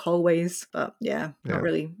castle like hallways? But not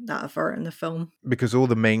really that avert in the film. Because all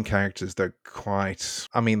the main characters, they're quite,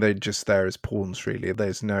 I mean, they're just there as pawns, really.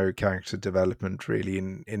 There's no character development really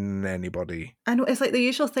in anybody. I know, it's like the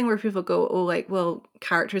usual thing where people go, oh, like, well,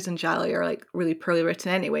 characters in giallo are like really poorly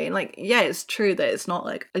written anyway. And like, yeah, it's true that it's not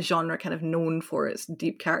like a genre kind of known for its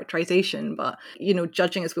deep characterization, but, you know,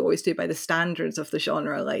 judging as we always do by the standards of the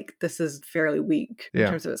genre, like this is fairly weak in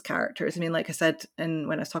terms of its characters. I mean, like I said,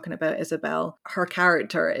 when I was talking about Isabel, her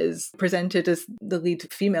character is presented as the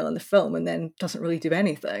lead female in the film and then doesn't really do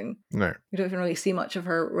anything. No. You don't even really see much of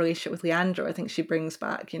her relationship with Leandro. I think she brings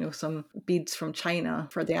back, you know, some beads from China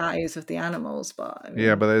for the eyes of the animals, but I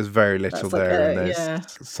mean, but there's very little there, and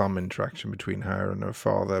there's some interaction between her and her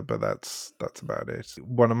father, but that's about it.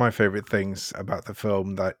 One of my favorite things about the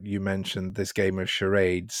film that you mentioned, this game of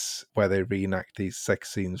charades where they reenact these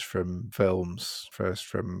sex scenes from films, first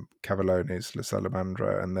from Cavallone's La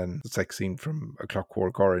Salamandra and then the sex scene from A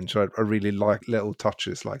Clockwork Orange. I really like little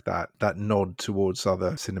touches like that nod towards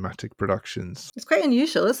other cinematic productions. It's quite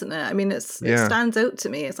unusual, isn't it? I mean, it stands out to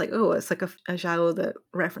me. It's like, oh, it's like a giallo that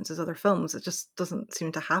references other films. It just doesn't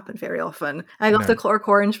seem to happen very often. I love the Clockwork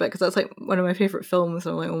Orange bit because that's like one of my favorite films.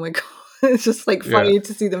 I'm like, oh my god. It's just like funny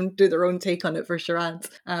to see them do their own take on it for charades.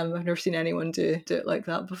 I've never seen anyone do it like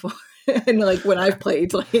that before. And like when I've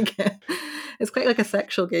played, like it's quite like a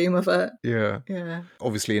sexual game of it. Yeah.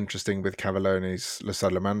 Obviously interesting with Cavallone's La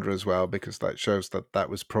Salamandra as well, because that shows that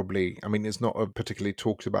was probably, I mean, it's not a particularly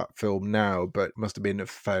talked about film now, but must have been a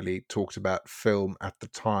fairly talked about film at the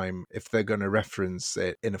time if they're going to reference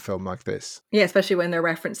it in a film like this. Yeah, especially when they're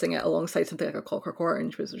referencing it alongside something like A Clockwork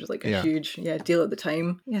Orange, which was like a huge deal at the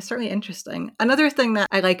time. Yeah, certainly interesting. Another thing that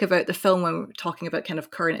I like about the film when we're talking about kind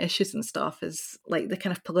of current issues and stuff is like the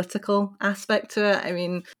kind of political aspect to it. I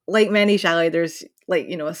mean, like many giallo, there's like,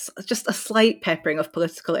 you know, just a slight peppering of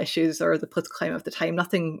political issues or the political climate of the time,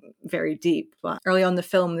 nothing very deep. But early on in the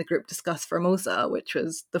film, the group discussed Formosa, which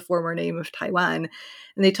was the former name of Taiwan.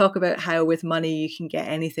 And they talk about how with money, you can get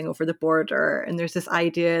anything over the border. And there's this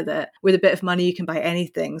idea that with a bit of money, you can buy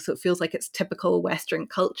anything. So it feels like it's typical Western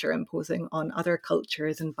culture imposing on other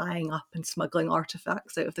cultures and buying up and smuggling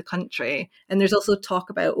artifacts out of the country. And there's also talk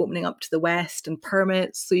about opening up to the West and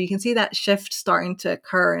permits. So you can see that shift starting to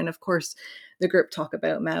occur. And of course, the group talk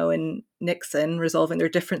about Mao and Nixon, resolving their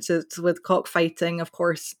differences with cockfighting. Of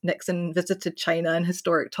course, Nixon visited China in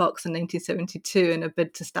historic talks in 1972 in a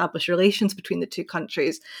bid to establish relations between the two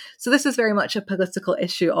countries. So this is very much a political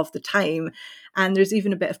issue of the time. And there's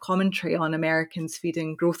even a bit of commentary on Americans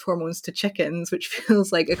feeding growth hormones to chickens, which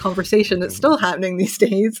feels like a conversation that's still happening these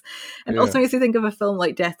days. And also makes you think of a film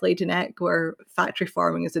like Death Laden Egg, where factory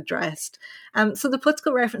farming is addressed. So the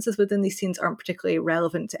political references within these scenes aren't particularly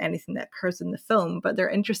relevant to anything that occurs in the film, but they're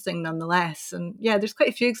interesting nonetheless. And yeah, there's quite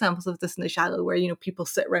a few examples of this in The Shallow where, people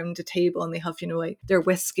sit around a table and they have, like their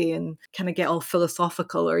whiskey and kind of get all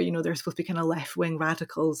philosophical, or, they're supposed to be kind of left-wing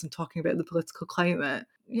radicals and talking about the political climate.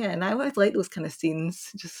 Yeah, and I always like those kind of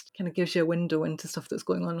scenes. It just kind of gives you a window into stuff that's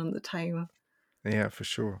going on at the time. Yeah, for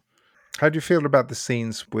sure. How do you feel about the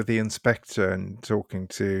scenes with the inspector and talking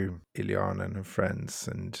to Illyana and her friends?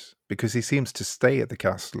 And because he seems to stay at the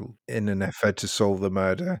castle in an effort to solve the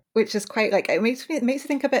murder. Which is quite like, it makes you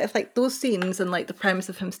think a bit of like those scenes, and like the premise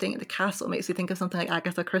of him staying at the castle makes you think of something like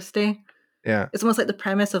Agatha Christie. Yeah. It's almost like the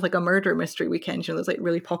premise of like a murder mystery weekend. There's like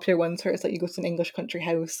really popular ones where it's like you go to an English country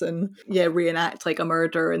house and reenact like a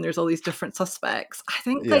murder, and there's all these different suspects. I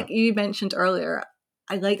think like you mentioned earlier,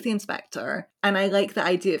 I like the inspector and I like the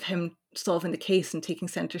idea of him solving the case and taking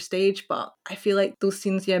center stage, but I feel like those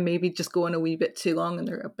scenes maybe just go on a wee bit too long and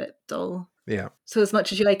they're a bit dull. Yeah. So as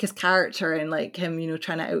much as you like his character and like him,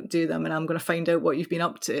 trying to outdo them and I'm going to find out what you've been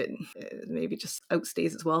up to, it maybe just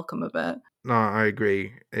outstays its welcome a bit. No, I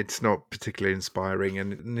agree. It's not particularly inspiring,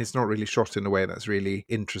 and it's not really shot in a way that's really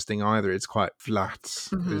interesting either. It's quite flat.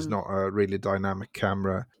 Mm-hmm. There's not a really dynamic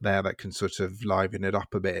camera there that can sort of liven it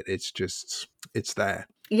up a bit. It's just, it's there.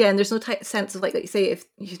 Yeah, and there's no sense of like you say, if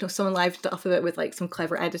someone livened it up a bit with like some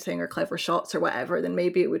clever editing or clever shots or whatever, then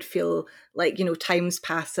maybe it would feel like time's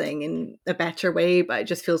passing in a better way. But it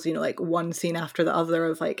just feels like one scene after the other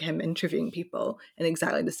of like him interviewing people in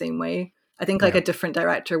exactly the same way. I think like a different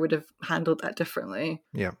director would have handled that differently.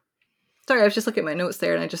 Yeah. Sorry, I was just looking at my notes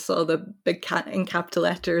there and I just saw the big cat in capital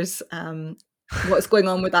letters. What's going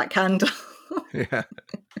on with that candle? Yeah.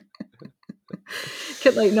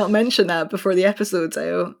 Could like not mention that before the episode's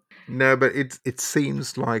out. No, but it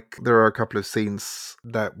seems like there are a couple of scenes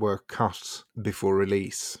that were cut before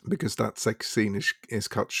release, because that sex scene is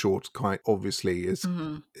cut short quite obviously. Is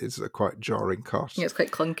a quite jarring cut. Yeah, it's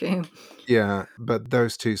quite clunky. Yeah, but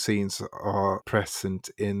those two scenes are present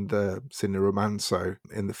in the Cine Romanzo,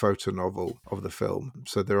 in the photo novel of the film.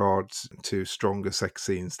 So there are two stronger sex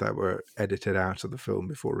scenes that were edited out of the film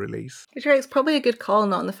before release. It's probably a good call,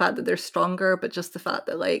 not on the fact that they're stronger, but just the fact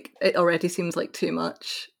that like it already seems like too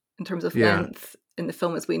much in terms of length in the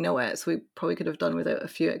film as we know it. So we probably could have done without a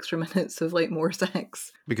few extra minutes of like more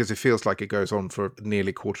sex. Because it feels like it goes on for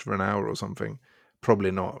nearly a quarter of an hour or something.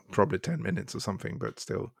 Probably not, probably 10 minutes or something, but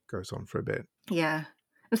still goes on for a bit. Yeah.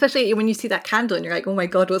 Especially when you see that candle and you're like, oh my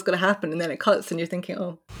God, what's going to happen? And then it cuts and you're thinking,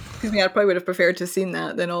 oh, excuse me, I probably would have preferred to have seen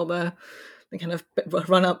that than all the kind of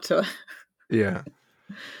run up to it. Yeah.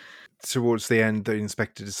 Towards the end, the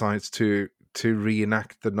inspector decides to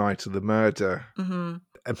reenact the night of the murder. Mm-hmm.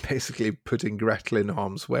 And basically putting Gretel in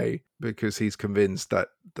harm's way because he's convinced that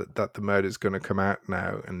the murder is going to come out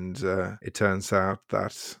now. And it turns out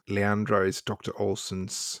that Leandro is Dr.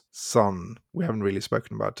 Olson's son. We haven't really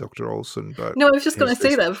spoken about Dr. Olson, but... No, I was just going to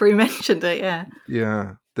say that before you mentioned it, yeah.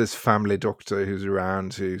 Yeah, this family doctor who's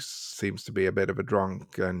around who seems to be a bit of a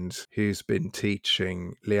drunk and who's been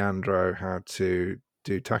teaching Leandro how to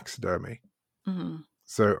do taxidermy. Mm-hmm.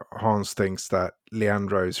 So Hans thinks that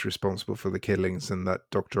Leandro is responsible for the killings and that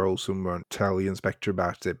Dr. Olson won't tell the inspector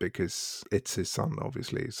about it because it's his son,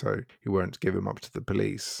 obviously, so he won't give him up to the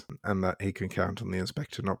police, and that he can count on the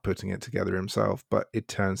inspector not putting it together himself. But it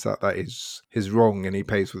turns out that is wrong, and he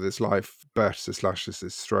pays with his life. Bertha slashes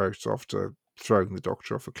his throat after throwing the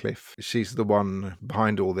doctor off a cliff. She's the one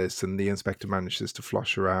behind all this, and the inspector manages to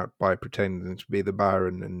flush her out by pretending to be the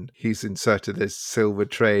Baron, and he's inserted this silver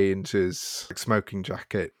tray into his smoking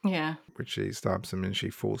jacket. Yeah. Which he stabs him and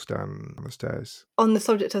she falls down the stairs. On the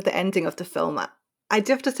subject of the ending of the film, I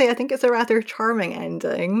do have to say I think it's a rather charming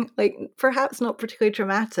ending. Like, perhaps not particularly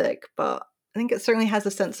dramatic, but I think it certainly has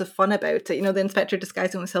a sense of fun about it. The inspector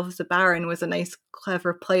disguising himself as the Baron was a nice,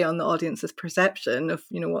 clever play on the audience's perception of,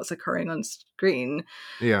 what's occurring on screen.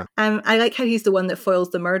 Yeah. I like how he's the one that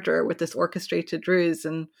foils the murder with this orchestrated ruse,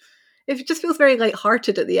 and it just feels very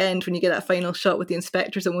light-hearted at the end when you get that final shot with the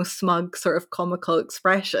inspector's almost smug, sort of comical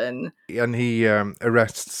expression. And he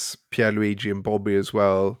arrests Pierluigi and Bobby as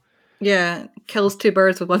well. Yeah, kills two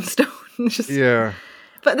birds with one stone. Yeah.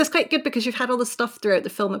 But that's quite good because you've had all this stuff throughout the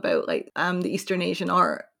film about like the Eastern Asian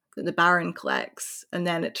art that the Baron collects, and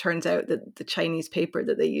then it turns out that the Chinese paper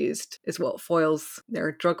that they used is what foils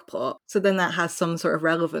their drug plot. So then that has some sort of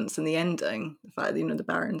relevance in the ending, the fact that, you know, the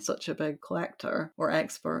Baron's such a big collector, or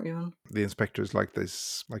expert even. The inspector is like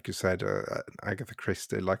this, like you said, Agatha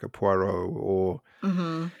Christie, like a Poirot, or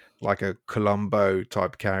like a Columbo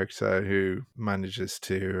type character who manages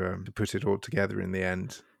to put it all together in the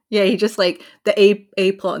end. Yeah, he just like the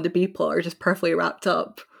A plot and the B plot are just perfectly wrapped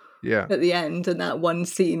up at the end in that one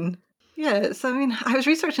scene. Yeah, so I mean, I was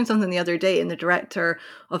researching something the other day, and the director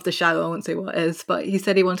of The Shallow, I won't say what it is, but he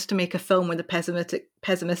said he wanted to make a film with a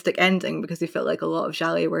pessimistic ending because he felt like a lot of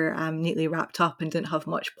gialli were neatly wrapped up and didn't have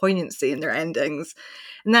much poignancy in their endings.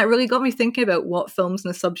 And that really got me thinking about what films in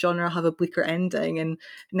the subgenre have a bleaker ending. And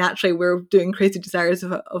naturally, we're doing Crazy Desires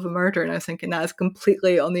of a Murder, and I was thinking that is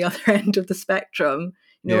completely on the other end of the spectrum.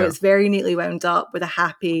 You know, it's very neatly wound up with a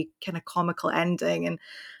happy, kind of comical ending. And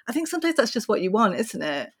I think sometimes that's just what you want, isn't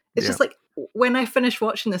it? It's just like when I finished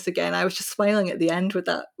watching this again, I was just smiling at the end with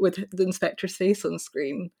the inspector's face on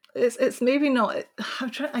screen. It's maybe not.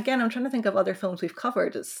 I'm trying to think of other films we've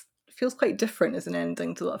covered. It feels quite different as an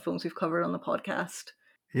ending to a lot of films we've covered on the podcast.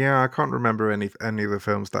 Yeah, I can't remember any of the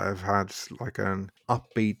films that have had like an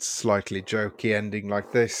upbeat, slightly jokey ending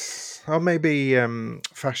like this. Or maybe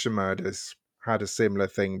Fashion Murders had a similar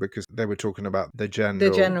thing because they were talking about the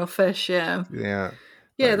general fish. Yeah,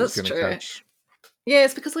 that's true. Catch. Yeah,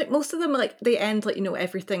 it's because like most of them, like they end like, you know,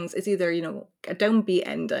 everything's is either, you know, a downbeat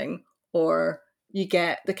ending, or you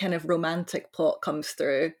get the kind of romantic plot comes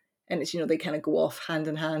through, and it's, you know, they kind of go off hand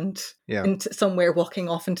in hand into somewhere, walking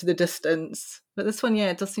off into the distance. But this one,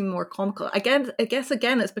 it does seem more comical. I guess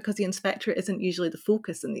again, it's because the inspector isn't usually the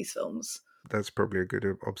focus in these films. That's probably a good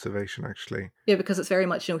observation, actually. Yeah, because it's very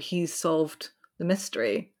much, you know, he's solved the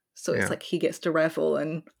mystery. So it's like he gets to revel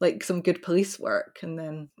in like some good police work, and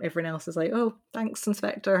then everyone else is like, "Oh, thanks,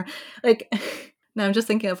 Inspector." Like now, I'm just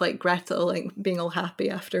thinking of like Gretel, like being all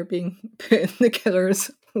happy after being put in the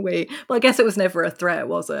killer's way. Well, I guess it was never a threat,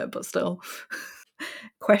 was it? But still,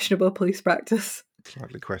 questionable police practice.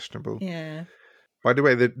 Slightly questionable. Yeah. By the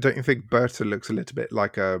way, don't you think Berta looks a little bit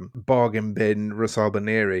like a bargain bin Rosalba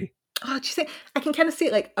Neri? Oh, do you think I can kind of see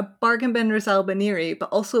it like a bargain bin Rosalba Neri, but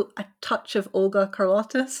also a touch of Olga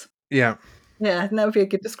Karlotis? Yeah. Yeah, that would be a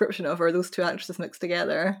good description of her, those two actresses mixed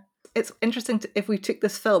together. It's interesting if we took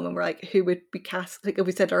this film and we're like, who would be cast? Like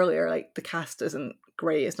we said earlier, like the cast isn't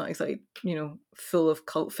great. It's not exactly, you know, full of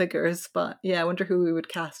cult figures. But yeah, I wonder who we would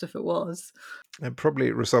cast if it was. And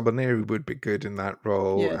probably Rosalba Neri would be good in that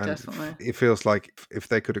role. Yeah, and definitely. It feels like if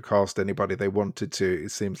they could have cast anybody they wanted to,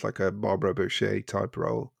 it seems like a Barbara Boucher type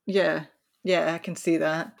role. Yeah, I can see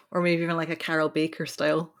that. Or maybe even like a Carol Baker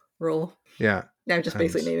style role. Yeah. I'm just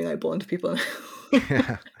basically naming out blonde people.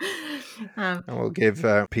 Yeah. And we'll give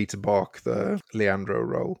Peter Bach the Leandro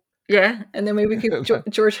role. Yeah, and then maybe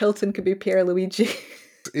George Hilton could be Pierre Luigi.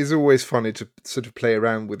 It's always funny to sort of play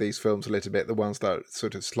around with these films a little bit, the ones that are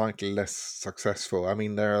sort of slightly less successful. I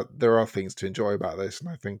mean, there are things to enjoy about this, and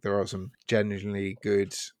I think there are some genuinely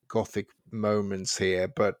good Gothic moments here,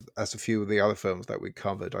 but as a few of the other films that we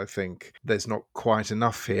covered, I think there's not quite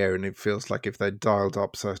enough here, and it feels like if they dialed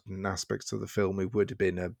up certain aspects of the film, it would have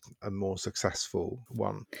been a more successful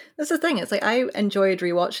one. That's the thing, it's like I enjoyed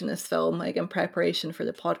rewatching this film like in preparation for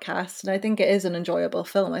the podcast, and I think it is an enjoyable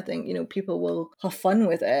film. I think, you know, people will have fun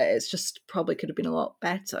with it. It's just probably could have been a lot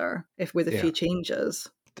better if with a few changes.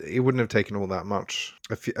 It wouldn't have taken all that much.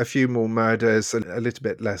 A few more murders, a little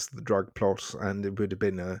bit less of the drug plot, and it would have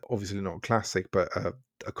been obviously not a classic, but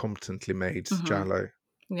a competently made giallo.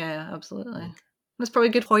 Yeah, absolutely. That's probably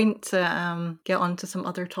a good point to get on to some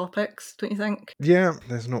other topics, don't you think? Yeah,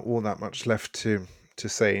 there's not all that much left to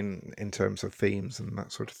say in terms of themes and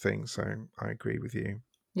that sort of thing, so I agree with you.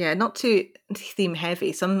 Yeah, not too theme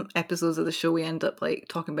heavy. Some episodes of the show we end up like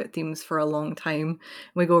talking about themes for a long time.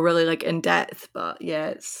 We go really like in depth, but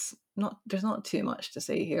yeah, there's not too much to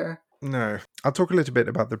say here. No. I'll talk a little bit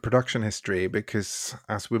about the production history because,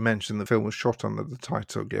 as we mentioned, the film was shot under the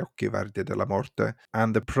title Gli Occhi Verdi della Morte,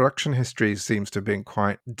 and the production history seems to have been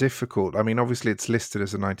quite difficult. I mean, obviously it's listed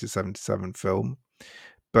as a 1977 film,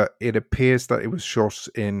 but it appears that it was shot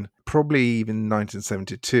in probably even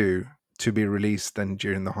 1972 to be released then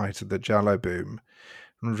during the height of the Giallo boom.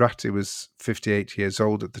 Ratti was 58 years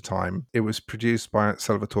old at the time. It was produced by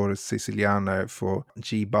Salvatore Siciliano for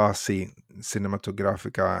G. Basi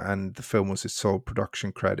Cinematografica, and the film was his sole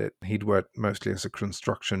production credit. He'd worked mostly as a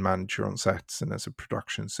construction manager on sets and as a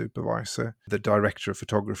production supervisor. The director of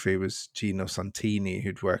photography was Gino Santini,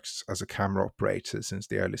 who'd worked as a camera operator since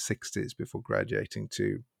the early 60s before graduating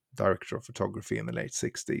to director of photography in the late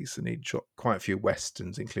 60s, and he'd shot quite a few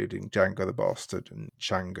westerns, including Django the Bastard and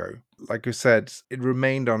Django. Like I said, it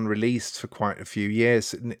remained unreleased for quite a few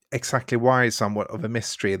years. And exactly why is somewhat of a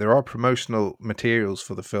mystery. There are promotional materials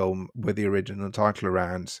for the film with the original title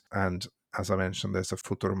around, and as I mentioned, there's a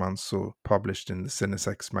fotoromanzo published in the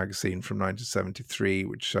Cinesex magazine from 1973,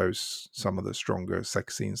 which shows some of the stronger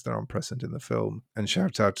sex scenes that are present in the film. And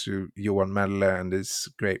shout out to Johan Melle and his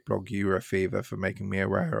great blog Eurofever for making me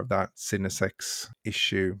aware of that Cinesex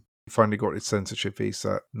issue. Finally got its censorship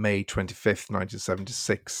visa May 25th,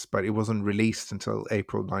 1976, but it wasn't released until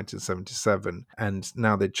April 1977. And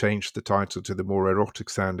now they changed the title to the more erotic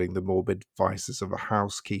sounding The Morbid Vices of a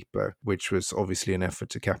Housekeeper, which was obviously an effort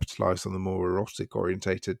to capitalize on the more erotic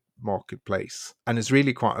orientated marketplace. And it's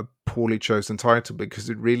really quite a poorly chosen title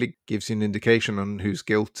because it really gives you an indication on who's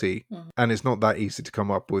guilty. And it's not that easy to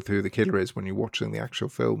come up with who the killer is when you're watching the actual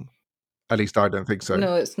film. At least I don't think so.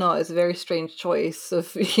 No, it's not. It's a very strange choice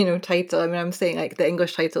of, title. I mean, I'm saying like the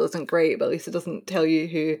English title isn't great, but at least it doesn't tell you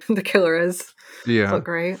who the killer is. Yeah. It's not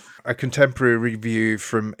great. A contemporary review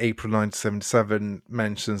from April 1977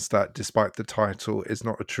 mentions that despite the title, it's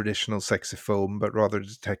not a traditional sexy film, but rather a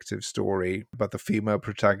detective story. But the female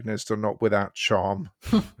protagonists are not without charm.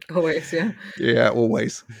 Always, yeah. Yeah,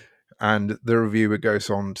 always. And the reviewer goes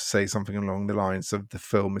on to say something along the lines of the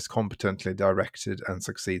film is competently directed and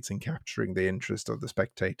succeeds in capturing the interest of the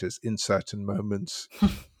spectators in certain moments.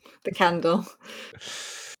 The candle.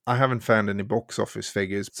 I haven't found any box office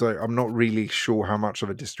figures, so I'm not really sure how much of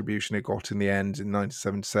a distribution it got in the end in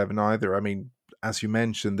 1977 either. I mean, as you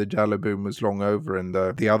mentioned, the Giallo boom was long over, and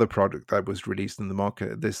the other product that was released in the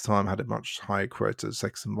market at this time had a much higher quota of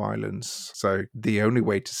sex and violence. So the only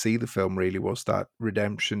way to see the film really was that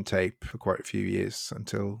redemption tape for quite a few years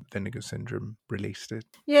until Vinegar Syndrome released it.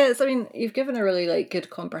 Yes, I mean, you've given a really good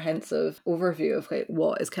comprehensive overview of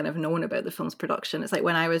what is kind of known about the film's production. It's like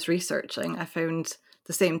when I was researching, I found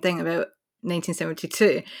the same thing about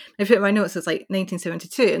 1972. I put in my notes as like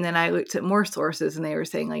 1972, and then I looked at more sources and they were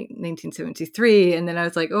saying like 1973, and then I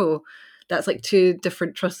was like, oh, that's like two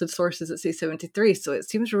different trusted sources that say 73. So it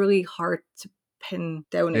seems really hard to pin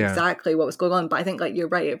down exactly what was going on. But I think like you're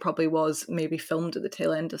right, it probably was maybe filmed at the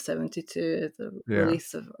tail end of 72, the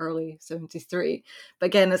release of early 73. But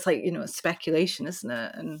again, it's like, it's speculation, isn't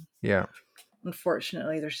it? And yeah,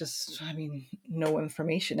 unfortunately, there's just, no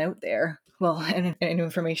information out there. Well, any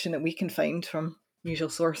information that we can find from usual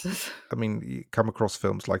sources. I mean, you come across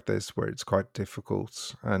films like this where it's quite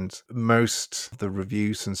difficult, and most of the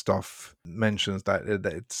reviews and stuff mentions that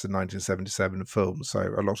it's a 1977 film, so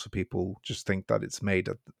a lot of people just think that it's made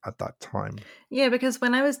at that time. Yeah, because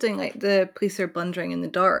when I was doing like the Police Are Blundering in the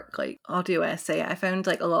Dark like audio essay, I found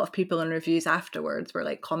like a lot of people in reviews afterwards were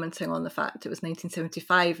like commenting on the fact it was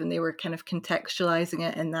 1975 and they were kind of contextualizing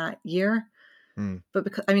it in that year. But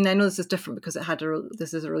because, I know this is different because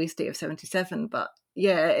this is a release date of 77, but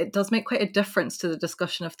yeah, it does make quite a difference to the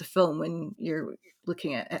discussion of the film when you're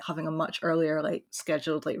looking at it having a much earlier like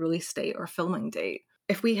scheduled like release date or filming date.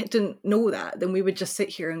 If we didn't know that, then we would just sit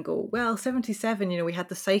here and go, well, 77, we had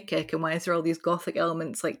the psychic, and why is there all these gothic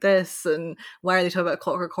elements like this? And why are they talking about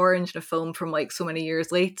Clockwork Orange in a film from like so many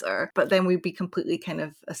years later? But then we'd be completely kind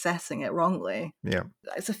of assessing it wrongly. Yeah.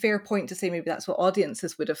 It's a fair point to say maybe that's what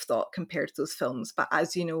audiences would have thought compared to those films. But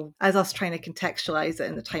as as us trying to contextualize it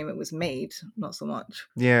in the time it was made, not so much.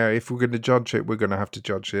 Yeah, if we're going to judge it, we're going to have to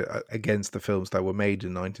judge it against the films that were made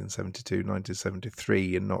in 1972,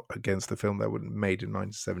 1973, and not against the film that were made in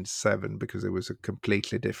 1977, because it was a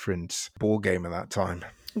completely different ball game at that time.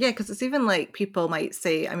 Yeah, because it's even like people might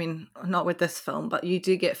say, not with this film, but you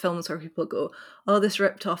do get films where people go, oh, this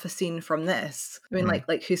ripped off a scene from this.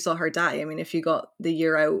 Like Who Saw Her Die? If you got the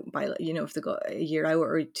year out by, if they got a year out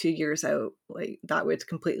or 2 years out, like that would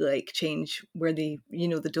completely like change where the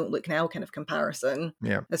Don't Look Now kind of comparison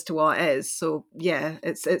as to what it is. So yeah,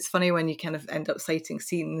 it's funny when you kind of end up citing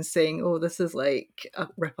scenes saying, oh, this is like a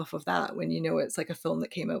rip-off of that, when it's like a film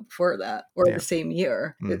that came out before that or the same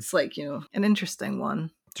year. It's like, an interesting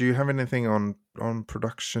one. Do you have anything on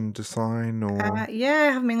production design or? Yeah,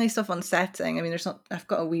 I have mainly stuff on setting. I've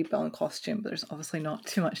got a wee bit on costume, but there's obviously not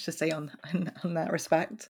too much to say on that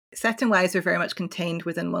respect. Setting-wise, we're very much contained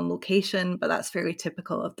within one location, but that's very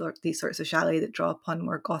typical of these sorts of chalet that draw upon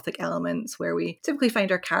more gothic elements, where we typically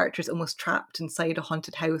find our characters almost trapped inside a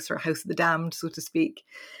haunted house or a house of the damned, so to speak.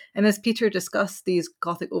 And as Peter discussed, these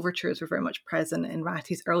gothic overtures were very much present in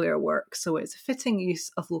Ratty's earlier work, so it's a fitting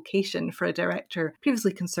use of location for a director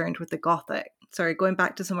previously concerned with the gothic. going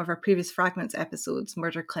back to some of our previous Fragments episodes,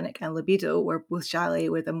 Murder Clinic and Libido were both gialli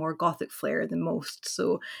with a more gothic flair than most.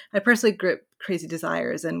 So I personally group Crazy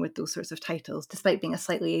Desires in with those sorts of titles, despite being a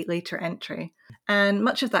slightly later entry. And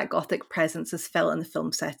much of that gothic presence is felt in the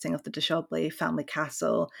film setting of the Diciobli family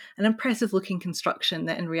castle, an impressive looking construction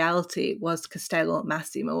that in reality was Castello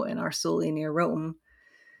Massimo in Arsoli near Rome.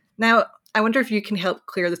 Now, I wonder if you can help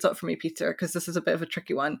clear this up for me, Peter, because this is a bit of a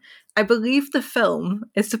tricky one. I believe the film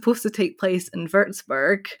is supposed to take place in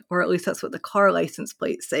Würzburg, or at least that's what the car license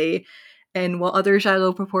plates say, and what other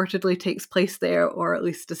giallo purportedly takes place there, or at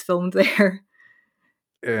least is filmed there.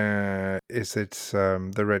 Is it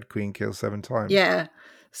The Red Queen Kills 7 Times? Yeah.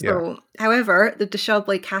 So, however, the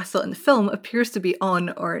Diciobli castle in the film appears to be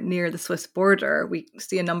on or near the Swiss border. We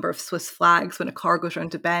see a number of Swiss flags when a car goes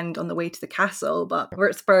around a bend on the way to the castle, but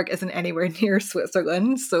Würzburg isn't anywhere near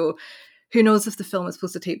Switzerland. So, who knows if the film is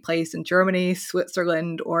supposed to take place in Germany,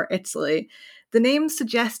 Switzerland, or Italy? The names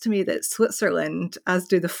suggest to me that Switzerland, as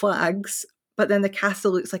do the flags, but then the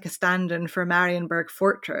castle looks like a stand-in for Marienburg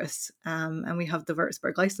Fortress, and we have the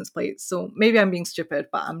Würzburg license plates. So maybe I'm being stupid,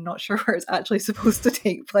 but I'm not sure where it's actually supposed to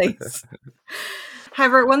take place.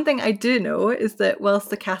 However, one thing I do know is that whilst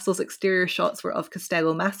the castle's exterior shots were of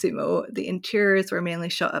Castello Massimo, the interiors were mainly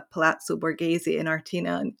shot at Palazzo Borghese in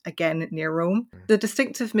Artina, again near Rome. The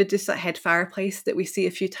distinctive Medusa head fireplace that we see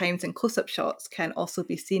a few times in close-up shots can also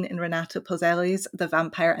be seen in Renato Pozzelli's The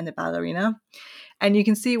Vampire and the Ballerina. And you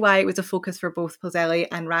can see why it was a focus for both Pozzelli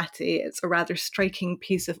and Ratti. It's a rather striking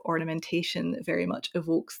piece of ornamentation that very much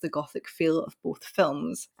evokes the Gothic feel of both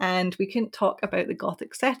films. And we couldn't talk about the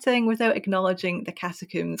Gothic setting without acknowledging the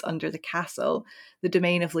catacombs under the castle, the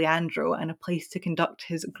domain of Leandro, and a place to conduct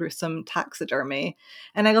his gruesome taxidermy.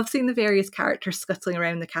 And I love seeing the various characters scuttling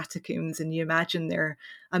around the catacombs, and you imagine they're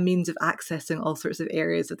a means of accessing all sorts of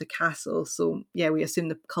areas of the castle. So yeah, we assume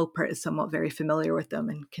the culprit is somewhat very familiar with them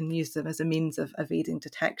and can use them as a means of evading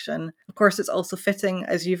detection. Of course, it's also fitting,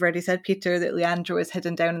 as you've already said, Peter, that Leandro is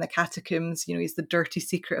hidden down in the catacombs. You know, he's the dirty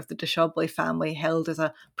secret of the Diciobli family, held as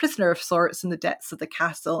a prisoner of sorts in the depths of the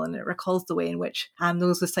castle, and it recalls the way in which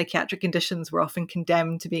those with psychiatric conditions were often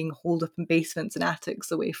condemned to being holed up in basements and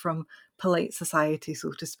attics away from polite society,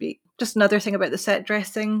 so to speak. Just another thing about the set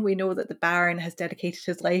dressing, we know that the Baron has dedicated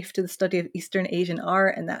his life to the study of Eastern Asian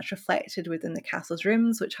art, and that's reflected within the castle's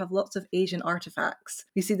rooms, which have lots of Asian artifacts.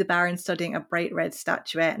 We see the Baron studying a bright red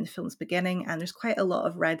statuette in the film's beginning, and there's quite a lot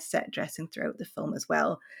of red set dressing throughout the film as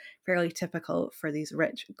well. Fairly typical for these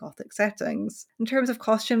rich Gothic settings. In terms of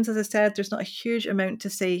costumes, as I said, there's not a huge amount to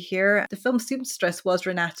say here. The film's seamstress was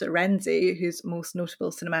Renata Renzi, whose most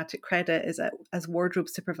notable cinematic credit is as wardrobe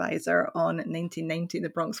supervisor on 1990 The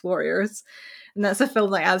Bronx Warriors. And that's a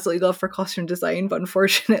film I absolutely love for costume design, but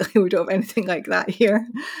unfortunately we don't have anything like that here.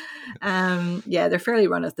 Yeah, they're fairly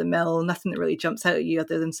run-of-the-mill, nothing that really jumps out at you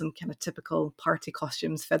other than some kind of typical party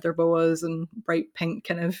costumes, feather boas and bright pink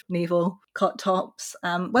kind of naval cut tops.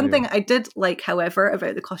 One thing I did like, however,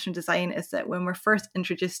 about the costume design is that when we're first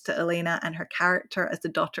introduced to Elena and her character as the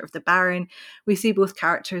daughter of the Baron, we see both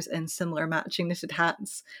characters in similar matching knitted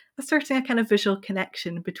hats, asserting a kind of visual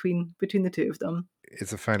connection between the two of them.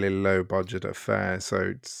 It's a fairly low budget affair,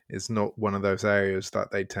 so it's not one of those areas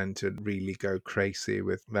that they tend to really go crazy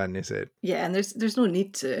with then, is it? Yeah, and there's no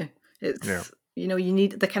need to. It's you know, you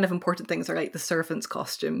need the kind of important things are like the servants'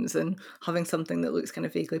 costumes and having something that looks kind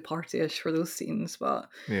of vaguely partyish for those scenes, but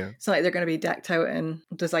it's not like they're going to be decked out in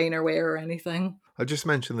designer wear or anything. I just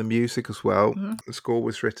mentioned the music as well. The score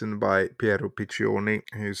was written by Piero Piccioni,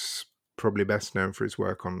 who's probably best known for his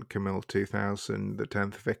work on Camille 2000, The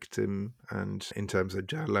 10th Victim, and in terms of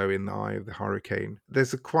Giallo, In the Eye of the Hurricane.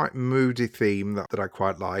 There's a quite moody theme that I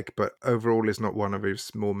quite like, but overall is not one of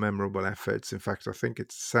his more memorable efforts. In fact, I think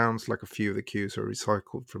it sounds like a few of the cues are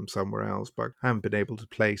recycled from somewhere else, but I haven't been able to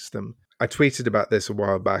place them. I tweeted about this a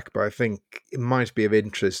while back, but I think it might be of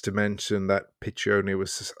interest to mention that Piccioni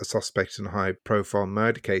was a suspect in a high-profile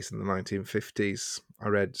murder case in the 1950s. I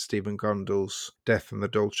read Stephen Gundell's Death and the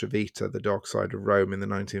Dolce Vita, The Dark Side of Rome in the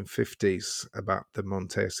 1950s about the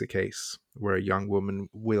Montesi case, where a young woman,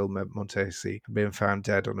 Wilma Montesi, had been found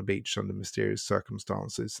dead on a beach under mysterious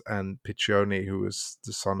circumstances, and Piccioni, who was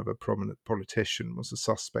the son of a prominent politician, was a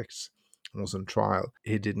suspect. Was on trial.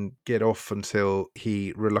 He didn't get off until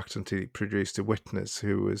he reluctantly produced a witness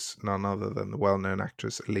who was none other than the well-known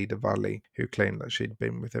actress Alida Valli, who claimed that she'd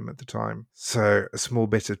been with him at the time. So a small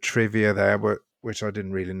bit of trivia there, which I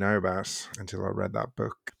didn't really know about until I read that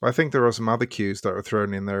book. But I think there are some other cues that are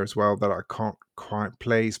thrown in there as well that I can't quite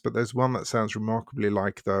place, but there's one that sounds remarkably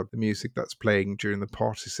like the music that's playing during the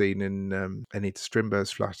party scene in Anita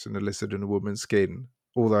Strindberg's flat in A Lizard in a Woman's Skin.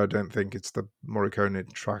 Although I don't think it's the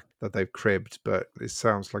Morricone track that they've cribbed, but it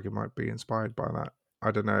sounds like it might be inspired by that.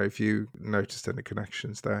 I don't know if you noticed any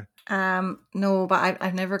connections there. No, but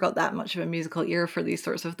I've never got that much of a musical ear for these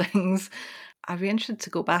sorts of things. I'd be interested to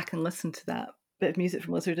go back and listen to that bit of music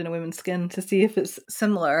from Lizard in a Woman's Skin to see if it's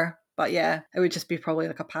similar. But yeah, it would just be probably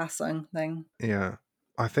like a passing thing. Yeah,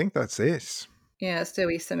 I think that's it. Yeah, it's the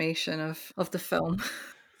wee summation of the film.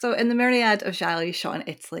 So, in The Myriad of Gialli, shot in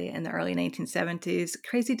Italy in the early 1970s,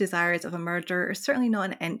 Crazy Desires of a Murder is certainly not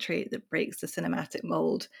an entry that breaks the cinematic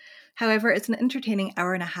mould. However, it's an entertaining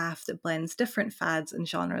hour and a half that blends different fads and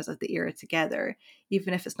genres of the era together,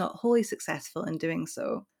 even if it's not wholly successful in doing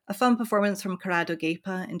so. A fun performance from Corrado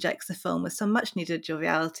Gaypa injects the film with some much needed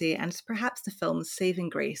joviality and is perhaps the film's saving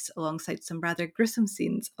grace alongside some rather gruesome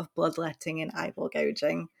scenes of bloodletting and eyeball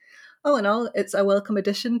gouging. All in all, it's a welcome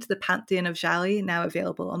addition to the pantheon of Gialli, now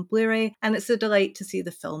available on Blu-ray, and it's a delight to see the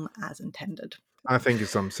film as intended. I think it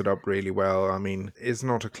sums it up really well. I mean, it's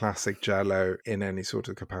not a classic Giallo in any sort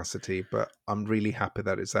of capacity, but I'm really happy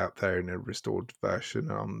that it's out there in a restored version.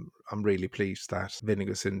 I'm really pleased that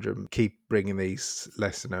Vinegar Syndrome keep bringing these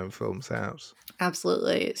lesser-known films out.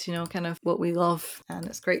 Absolutely. It's, kind of what we love. And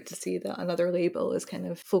it's great to see that another label is kind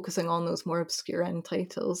of focusing on those more obscure end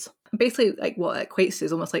titles. Basically, like what it equates to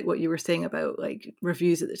is almost like what you were saying about like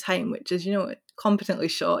reviews at the time, which is, competently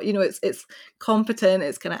shot. It's competent,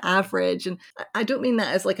 it's kind of average. And I don't mean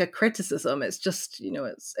that as like a criticism. It's just,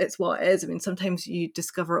 it's what it is. I mean, sometimes you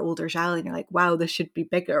discover older Gialli and you're like, wow, this should be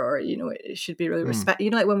bigger, or, it should be really respect.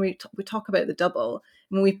 Like when we talk about The Double,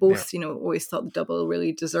 I mean, we both, always thought The Double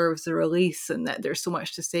really deserves a release and that there's so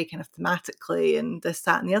much to say kind of thematically and this,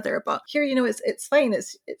 that, and the other. But here, it's fine.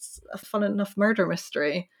 It's a fun enough murder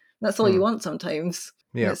mystery. That's all you want sometimes.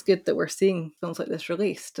 Yeah. And it's good that we're seeing films like this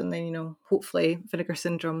released. And then, hopefully Vinegar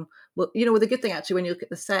Syndrome will, the good thing actually when you look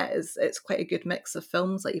at the set is it's quite a good mix of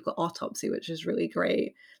films. Like you've got Autopsy, which is really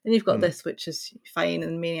great. Then you've got this, which is fine.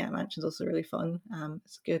 And Maniac Mansion's also really fun.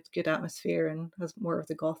 It's good atmosphere and has more of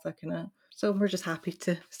the gothic in it. So we're just happy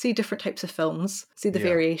to see different types of films, see the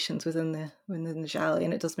variations within the Gialli,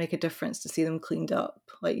 and it does make a difference to see them cleaned up.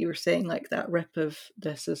 Like you were saying, like that rip of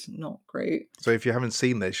this is not great. So if you haven't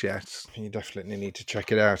seen this yet, you definitely need to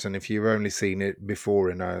check it out. And if you've only seen it before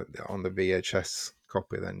on the VHS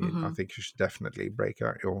copy, then I think you should definitely break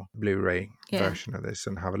out your Blu-ray version of this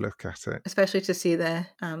and have a look at it. Especially to see the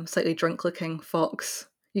slightly drunk-looking fox.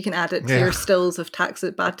 You can add it to your stills of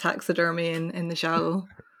bad taxidermy in the Giallo.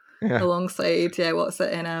 Alongside, what's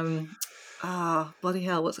it in? Bloody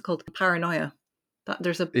hell, what's it called? Paranoia.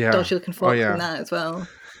 There's a dodgy looking fox in that as well.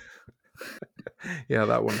 Yeah,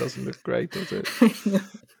 that one doesn't look great, does it?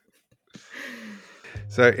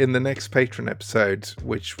 So in the next Patreon episode,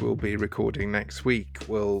 which we'll be recording next week,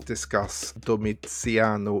 we'll discuss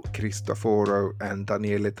Domiziano Cristoforo and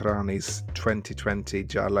Daniele Trani's 2020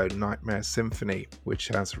 Giallo Nightmare Symphony, which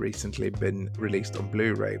has recently been released on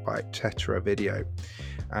Blu-ray by Tetra Video.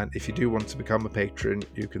 And if you do want to become a patron,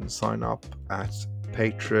 you can sign up at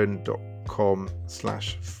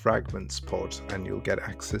patreon.com/fragmentspod and you'll get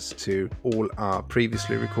access to all our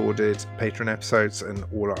previously recorded Patreon episodes and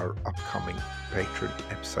all our upcoming Patreon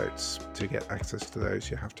episodes. To get access to those,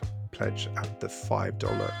 you have to pledge at the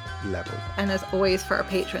 $5 level. And as always, for our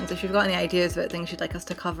patrons, if you've got any ideas about things you'd like us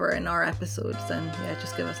to cover in our episodes, then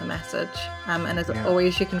just give us a message. And as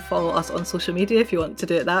always, you can follow us on social media if you want to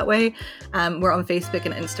do it that way. We're on Facebook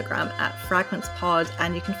and Instagram at FragmentsPod,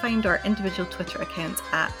 and you can find our individual Twitter accounts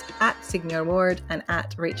at Signor Ward and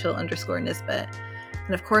at Rachel_Nisbet.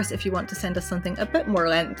 And of course, if you want to send us something a bit more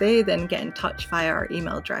lengthy, then get in touch via our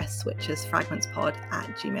email address, which is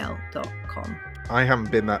fragmentspod@gmail.com. I haven't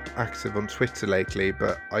been that active on Twitter lately,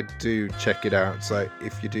 but I do check it out. So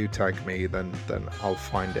if you do tag me, then I'll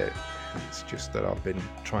find it. It's just that I've been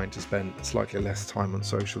trying to spend slightly less time on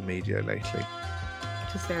social media lately.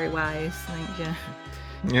 Which is very wise, thank you.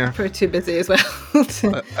 Yeah. Probably too busy as well.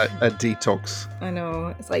 a detox. I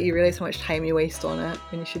know. It's like you realise how much time you waste on it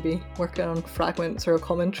when you should be working on fragments or a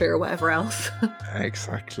commentary or whatever else.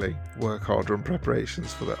 Exactly. Work harder on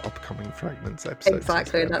preparations for the upcoming Fragments episodes.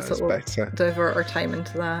 Exactly. That's what we'll divert our time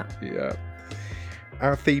into that. Yeah.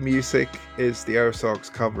 Our theme music is the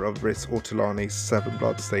Ozarks cover of Riz Ortolani's Seven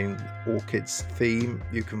Bloodstained Orchids theme.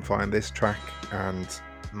 You can find this track and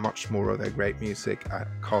much more of their great music at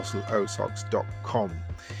castleozarks.com.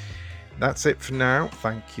 That's it for now.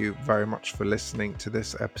 Thank you very much for listening to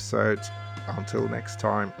this episode. Until next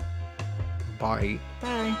time, bye.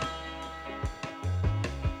 Bye.